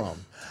come from?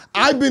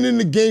 I've been in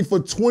the game for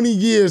 20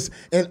 years,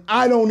 and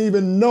I don't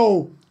even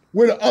know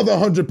where the other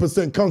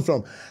 100% comes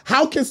from.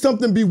 How can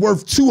something be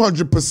worth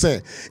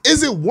 200%?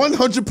 Is it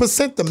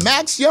 100% the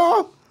max,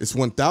 y'all? It's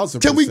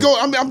 1,000%. Can we go,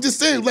 I'm just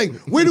saying, like,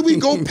 where do we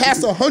go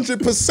past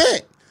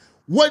 100%?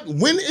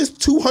 When is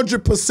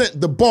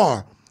 200% the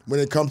bar? When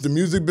it comes to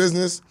music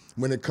business,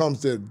 when it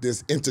comes to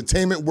this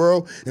entertainment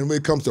world, and when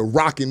it comes to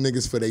rocking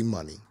niggas for their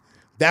money.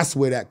 That's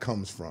where that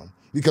comes from.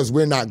 Because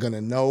we're not gonna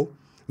know.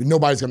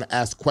 Nobody's gonna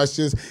ask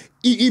questions.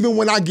 Even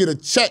when I get a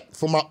check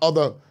for my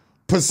other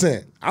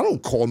percent, I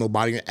don't call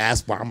nobody and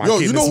ask why am I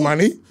getting this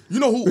money. You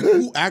know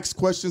who asks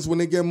questions when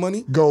they get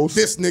money? Ghost.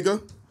 This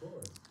nigga.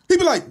 He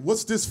be like,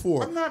 what's this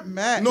for? I'm not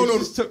mad. No.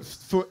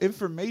 For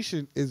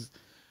information is,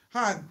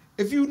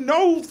 if you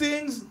know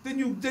things, then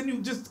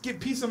you just get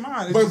peace of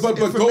mind. It's but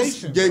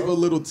Ghost gave a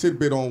little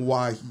tidbit on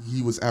why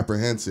he was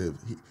apprehensive.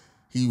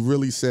 He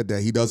really said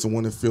that he doesn't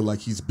want to feel like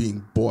he's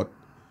being bought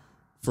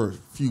for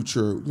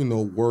future,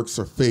 works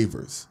or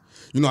favors.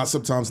 You know how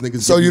sometimes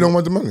niggas... So you don't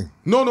want the money?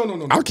 No.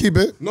 I'll keep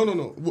it. No.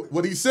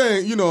 What he's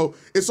saying,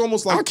 it's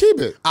almost like... I'll keep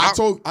it. I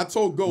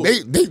told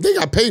Ghost... They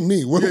got paid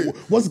me.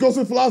 What's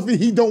Ghost's philosophy?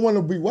 He don't want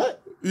to be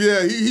what?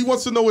 Yeah, he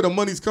wants to know where the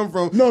money's come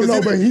from. No,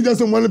 but he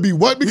doesn't want to be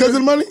what because of the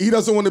money? He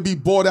doesn't want to be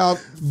bought out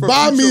for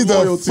Buy me the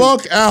loyalty.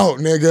 fuck out,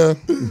 nigga.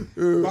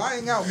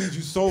 Buying out means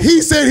you sold.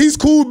 He said he's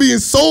cool with being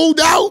sold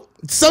out,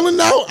 selling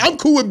out. I'm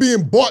cool with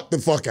being bought the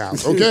fuck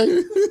out,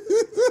 okay?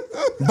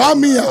 Buy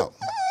me out.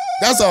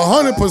 That's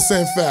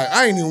 100% fact.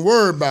 I ain't even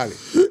worried about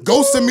it.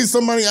 Go send me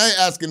some money. I ain't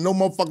asking no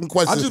motherfucking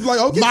questions. I just be like,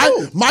 okay,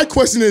 my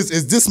question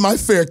is this my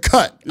fair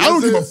cut? I don't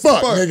give a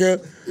fuck,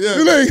 nigga. Yeah.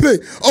 You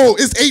like, oh,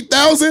 it's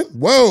 8,000?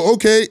 Whoa,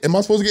 okay. Am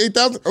I supposed to get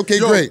 8,000? Okay,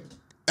 great.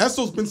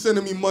 Esso's been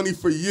sending me money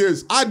for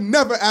years. I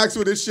never ask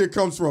where this shit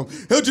comes from.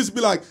 He'll just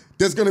be like,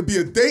 there's gonna be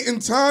a date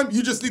and time.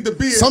 You just need to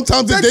be here.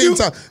 Sometimes the date and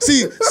time.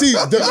 See,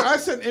 I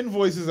send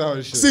invoices out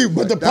and shit. See,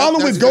 but the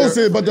problem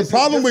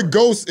with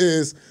Ghost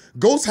is,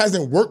 Ghost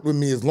hasn't worked with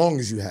me as long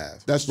as you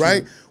have. That's true.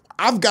 Right?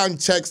 I've gotten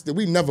checks that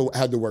we never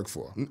had to work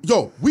for.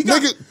 Yo,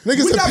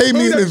 niggas have paid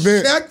me in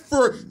advance. Check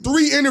for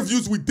 3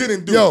 interviews we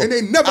didn't do, and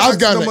they never. I've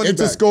gotten an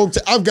Interscope.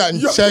 I've gotten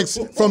checks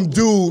from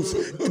dudes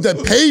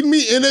that paid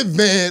me in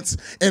advance,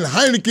 and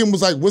Heineken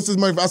was like, "What's this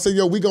money for?" I said,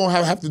 "Yo, we gonna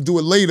have to do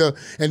it later."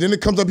 And then it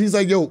comes up, he's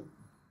like, "Yo,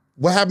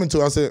 what happened to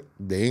it?" I said,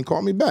 "They ain't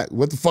called me back.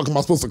 What the fuck am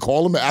I supposed to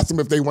call them and ask them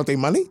if they want their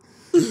money?"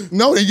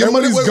 No, your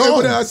money's gone.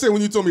 What did I say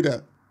when you told me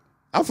that?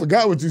 I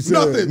forgot what you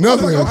said.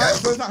 Nothing.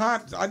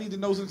 I need to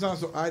know sometimes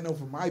so I know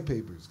for my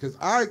papers because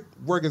I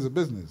work as a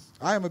business.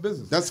 I am a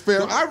business. That's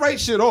fair. So I write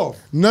shit off.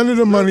 None of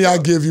the money I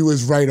give you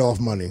is write-off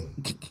money.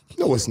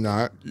 No, it's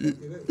not. Ooh,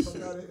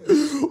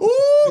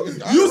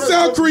 you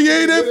sound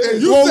creative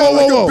and you sound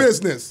like a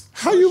business.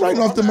 How you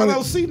writing off the money?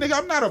 LLC, nigga,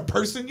 I'm not a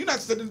person. You're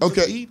not sitting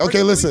Okay,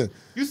 listen.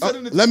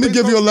 Let me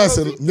give you a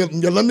lesson.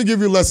 Let me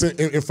give you a lesson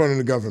in front of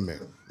the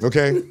government,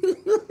 okay?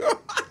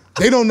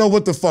 They don't know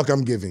what the fuck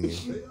I'm giving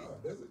you.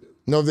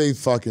 No, they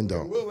fucking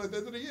don't. Well, at the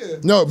end of the year.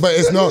 No, but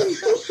it's no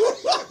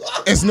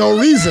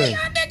reason. Y'all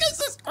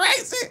niggas is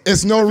crazy.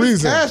 It's no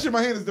reason. Cash in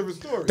my hand is a different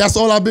story. That's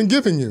all I've been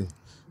giving you.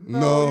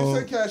 No, you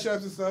said cash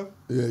apps and stuff.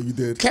 Yeah, you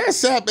did.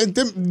 Cash app and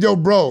them, yo,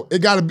 bro, it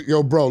gotta be,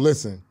 yo, bro,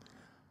 listen.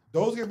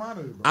 Those get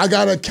monitored, bro. I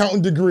got an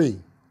accounting degree,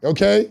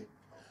 okay?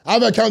 I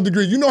have an accounting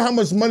degree. You know how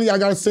much money I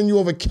gotta send you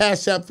over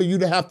Cash App for you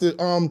to have to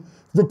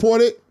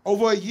report it?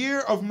 Over a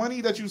year of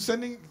money that you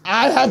sending?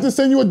 I have to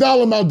send you a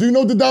dollar amount. Do you know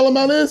what the dollar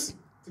amount is?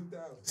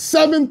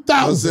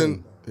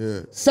 7,000.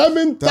 Yeah.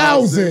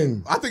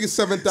 7,000. I think it's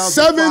 7,000.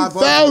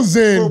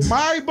 7,000. For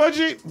my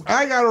budget,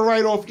 I gotta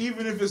write off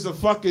even if it's a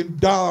fucking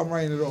dollar. I'm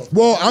writing it off.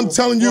 Well, I'm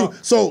telling you.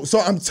 So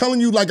I'm telling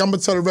you, like I'm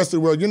gonna tell the rest of the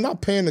world, you're not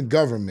paying the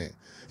government.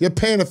 You're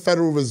paying the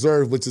Federal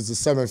Reserve, which is the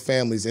 7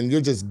 families, and you're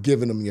just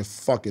giving them your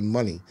fucking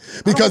money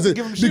because I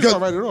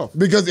write it off.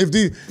 Because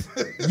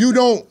if you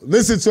don't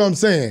listen to what I'm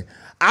saying,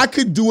 I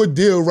could do a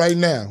deal right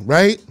now,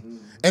 right?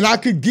 And I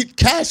could get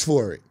cash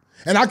for it.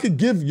 And I could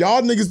give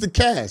y'all niggas the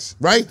cash,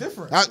 right? That's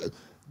different.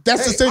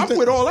 That's the same thing. I'm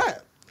with all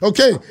that.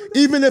 Okay,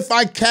 even if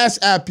I Cash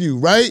App you,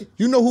 right?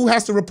 You know who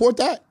has to report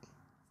that?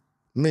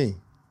 Me.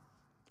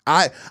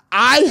 I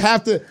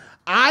have to.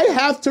 I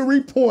have to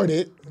report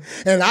it,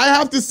 and I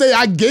have to say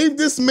I gave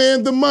this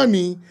man the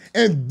money,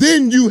 and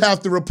then you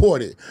have to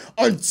report it.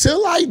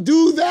 Until I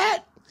do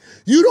that,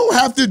 you don't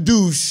have to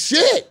do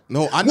shit.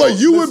 No, I know. What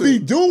you would be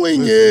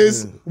doing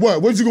is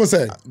what? What you gonna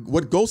say?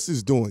 What Ghost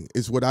is doing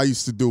is what I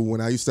used to do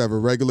when I used to have a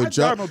regular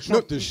job. Donald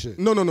Trump this shit.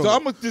 No. So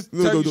I'm gonna just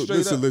tell you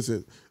straight up.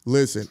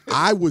 Listen.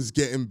 I was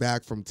getting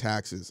back from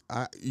taxes.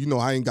 I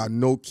ain't got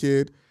no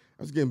kid.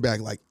 I was getting back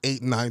like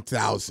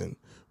 8,000-9,000.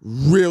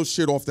 Real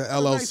shit off the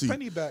LLC. Nice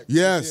penny back.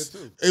 Yes,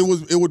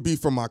 it would be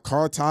from my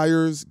car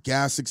tires,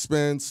 gas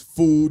expense,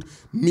 food,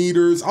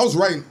 meters. I was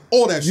writing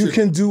all that shit. You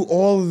can do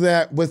all of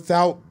that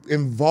without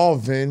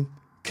involving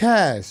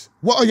cash.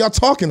 What are y'all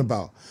talking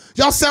about?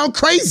 Y'all sound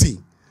crazy.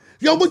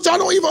 Yo, but y'all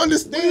don't even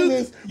understand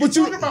this. I'm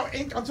talking about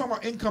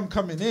income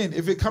coming in.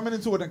 If it coming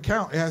into an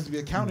account, it has to be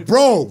accounted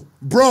for.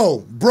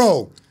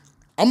 Bro.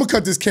 I'm gonna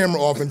cut this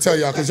camera off and tell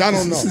y'all because y'all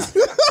don't know.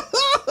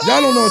 Y'all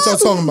don't know what y'all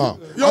talking about.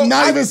 I'm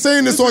not even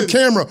saying this on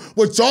camera.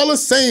 What y'all are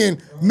saying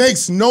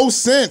makes no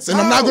sense. And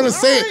I'm not going to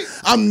say it.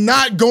 I'm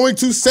not going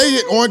to say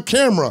it on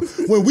camera.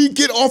 When we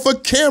get off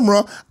of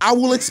camera, I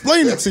will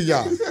explain it to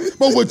y'all.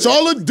 But what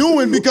y'all are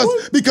doing,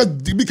 because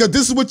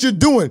this is what you're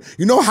doing.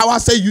 You know how I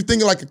say you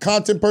thinking like a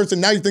content person,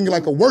 now you're thinking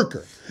like a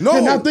worker. No.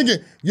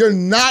 You're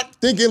not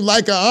thinking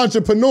like an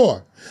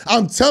entrepreneur.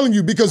 I'm telling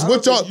you, because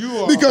what y'all,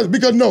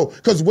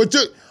 because what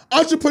you're,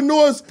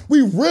 entrepreneurs, we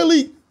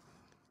rarely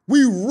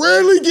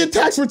get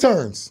tax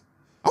returns.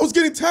 I was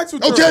getting tax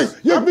returns. Okay,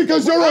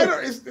 because you're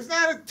right. It's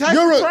not a tax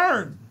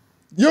return.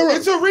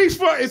 It's a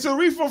refund. It's a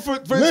refund for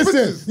expenses.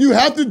 Listen, you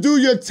have to do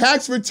your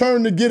tax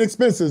return to get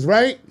expenses,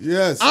 right?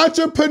 Yes.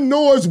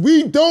 Entrepreneurs,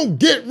 we don't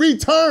get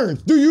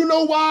returns. Do you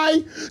know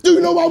why? Do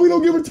you know why we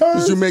don't get returns?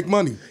 Because you make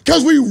money.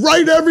 Because we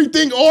write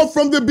everything off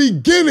from the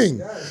beginning.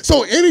 Yes.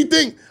 So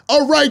anything,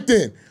 all right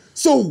then.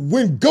 So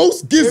when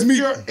Ghost gives me... If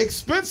your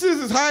expenses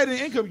is higher than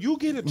income, you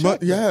get a check.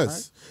 Yes.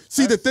 Right?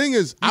 See, the thing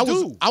is, I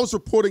was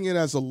reporting it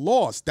as a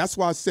loss. That's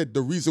why I said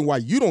the reason why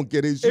you don't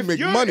get it is you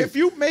make money. If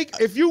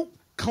you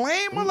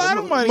claim a lot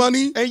of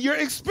money and your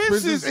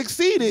expenses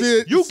exceed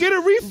it, you get a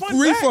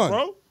refund back,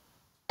 bro.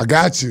 I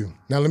got you.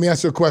 Now let me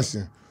ask you a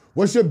question.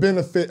 What's your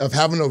benefit of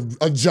having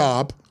a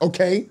job,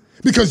 okay?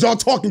 Because y'all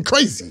talking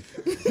crazy.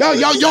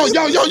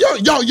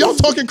 Y'all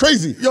talking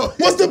crazy.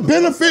 What's the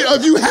benefit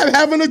of you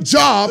having a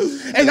job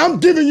and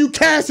I'm giving you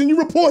cash and you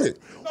report it?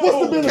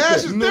 What's the benefit?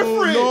 Cash is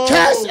different.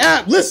 Cash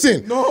app.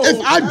 Listen,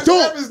 if I cash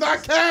don't, app is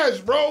not cash,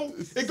 bro.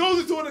 It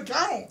goes into an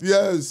account.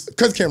 Yes.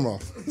 Cut the camera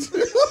off.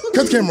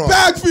 Cut the camera off.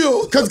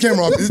 BagFuel. Cut the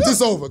camera off. Is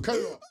this over? Cut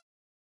it off.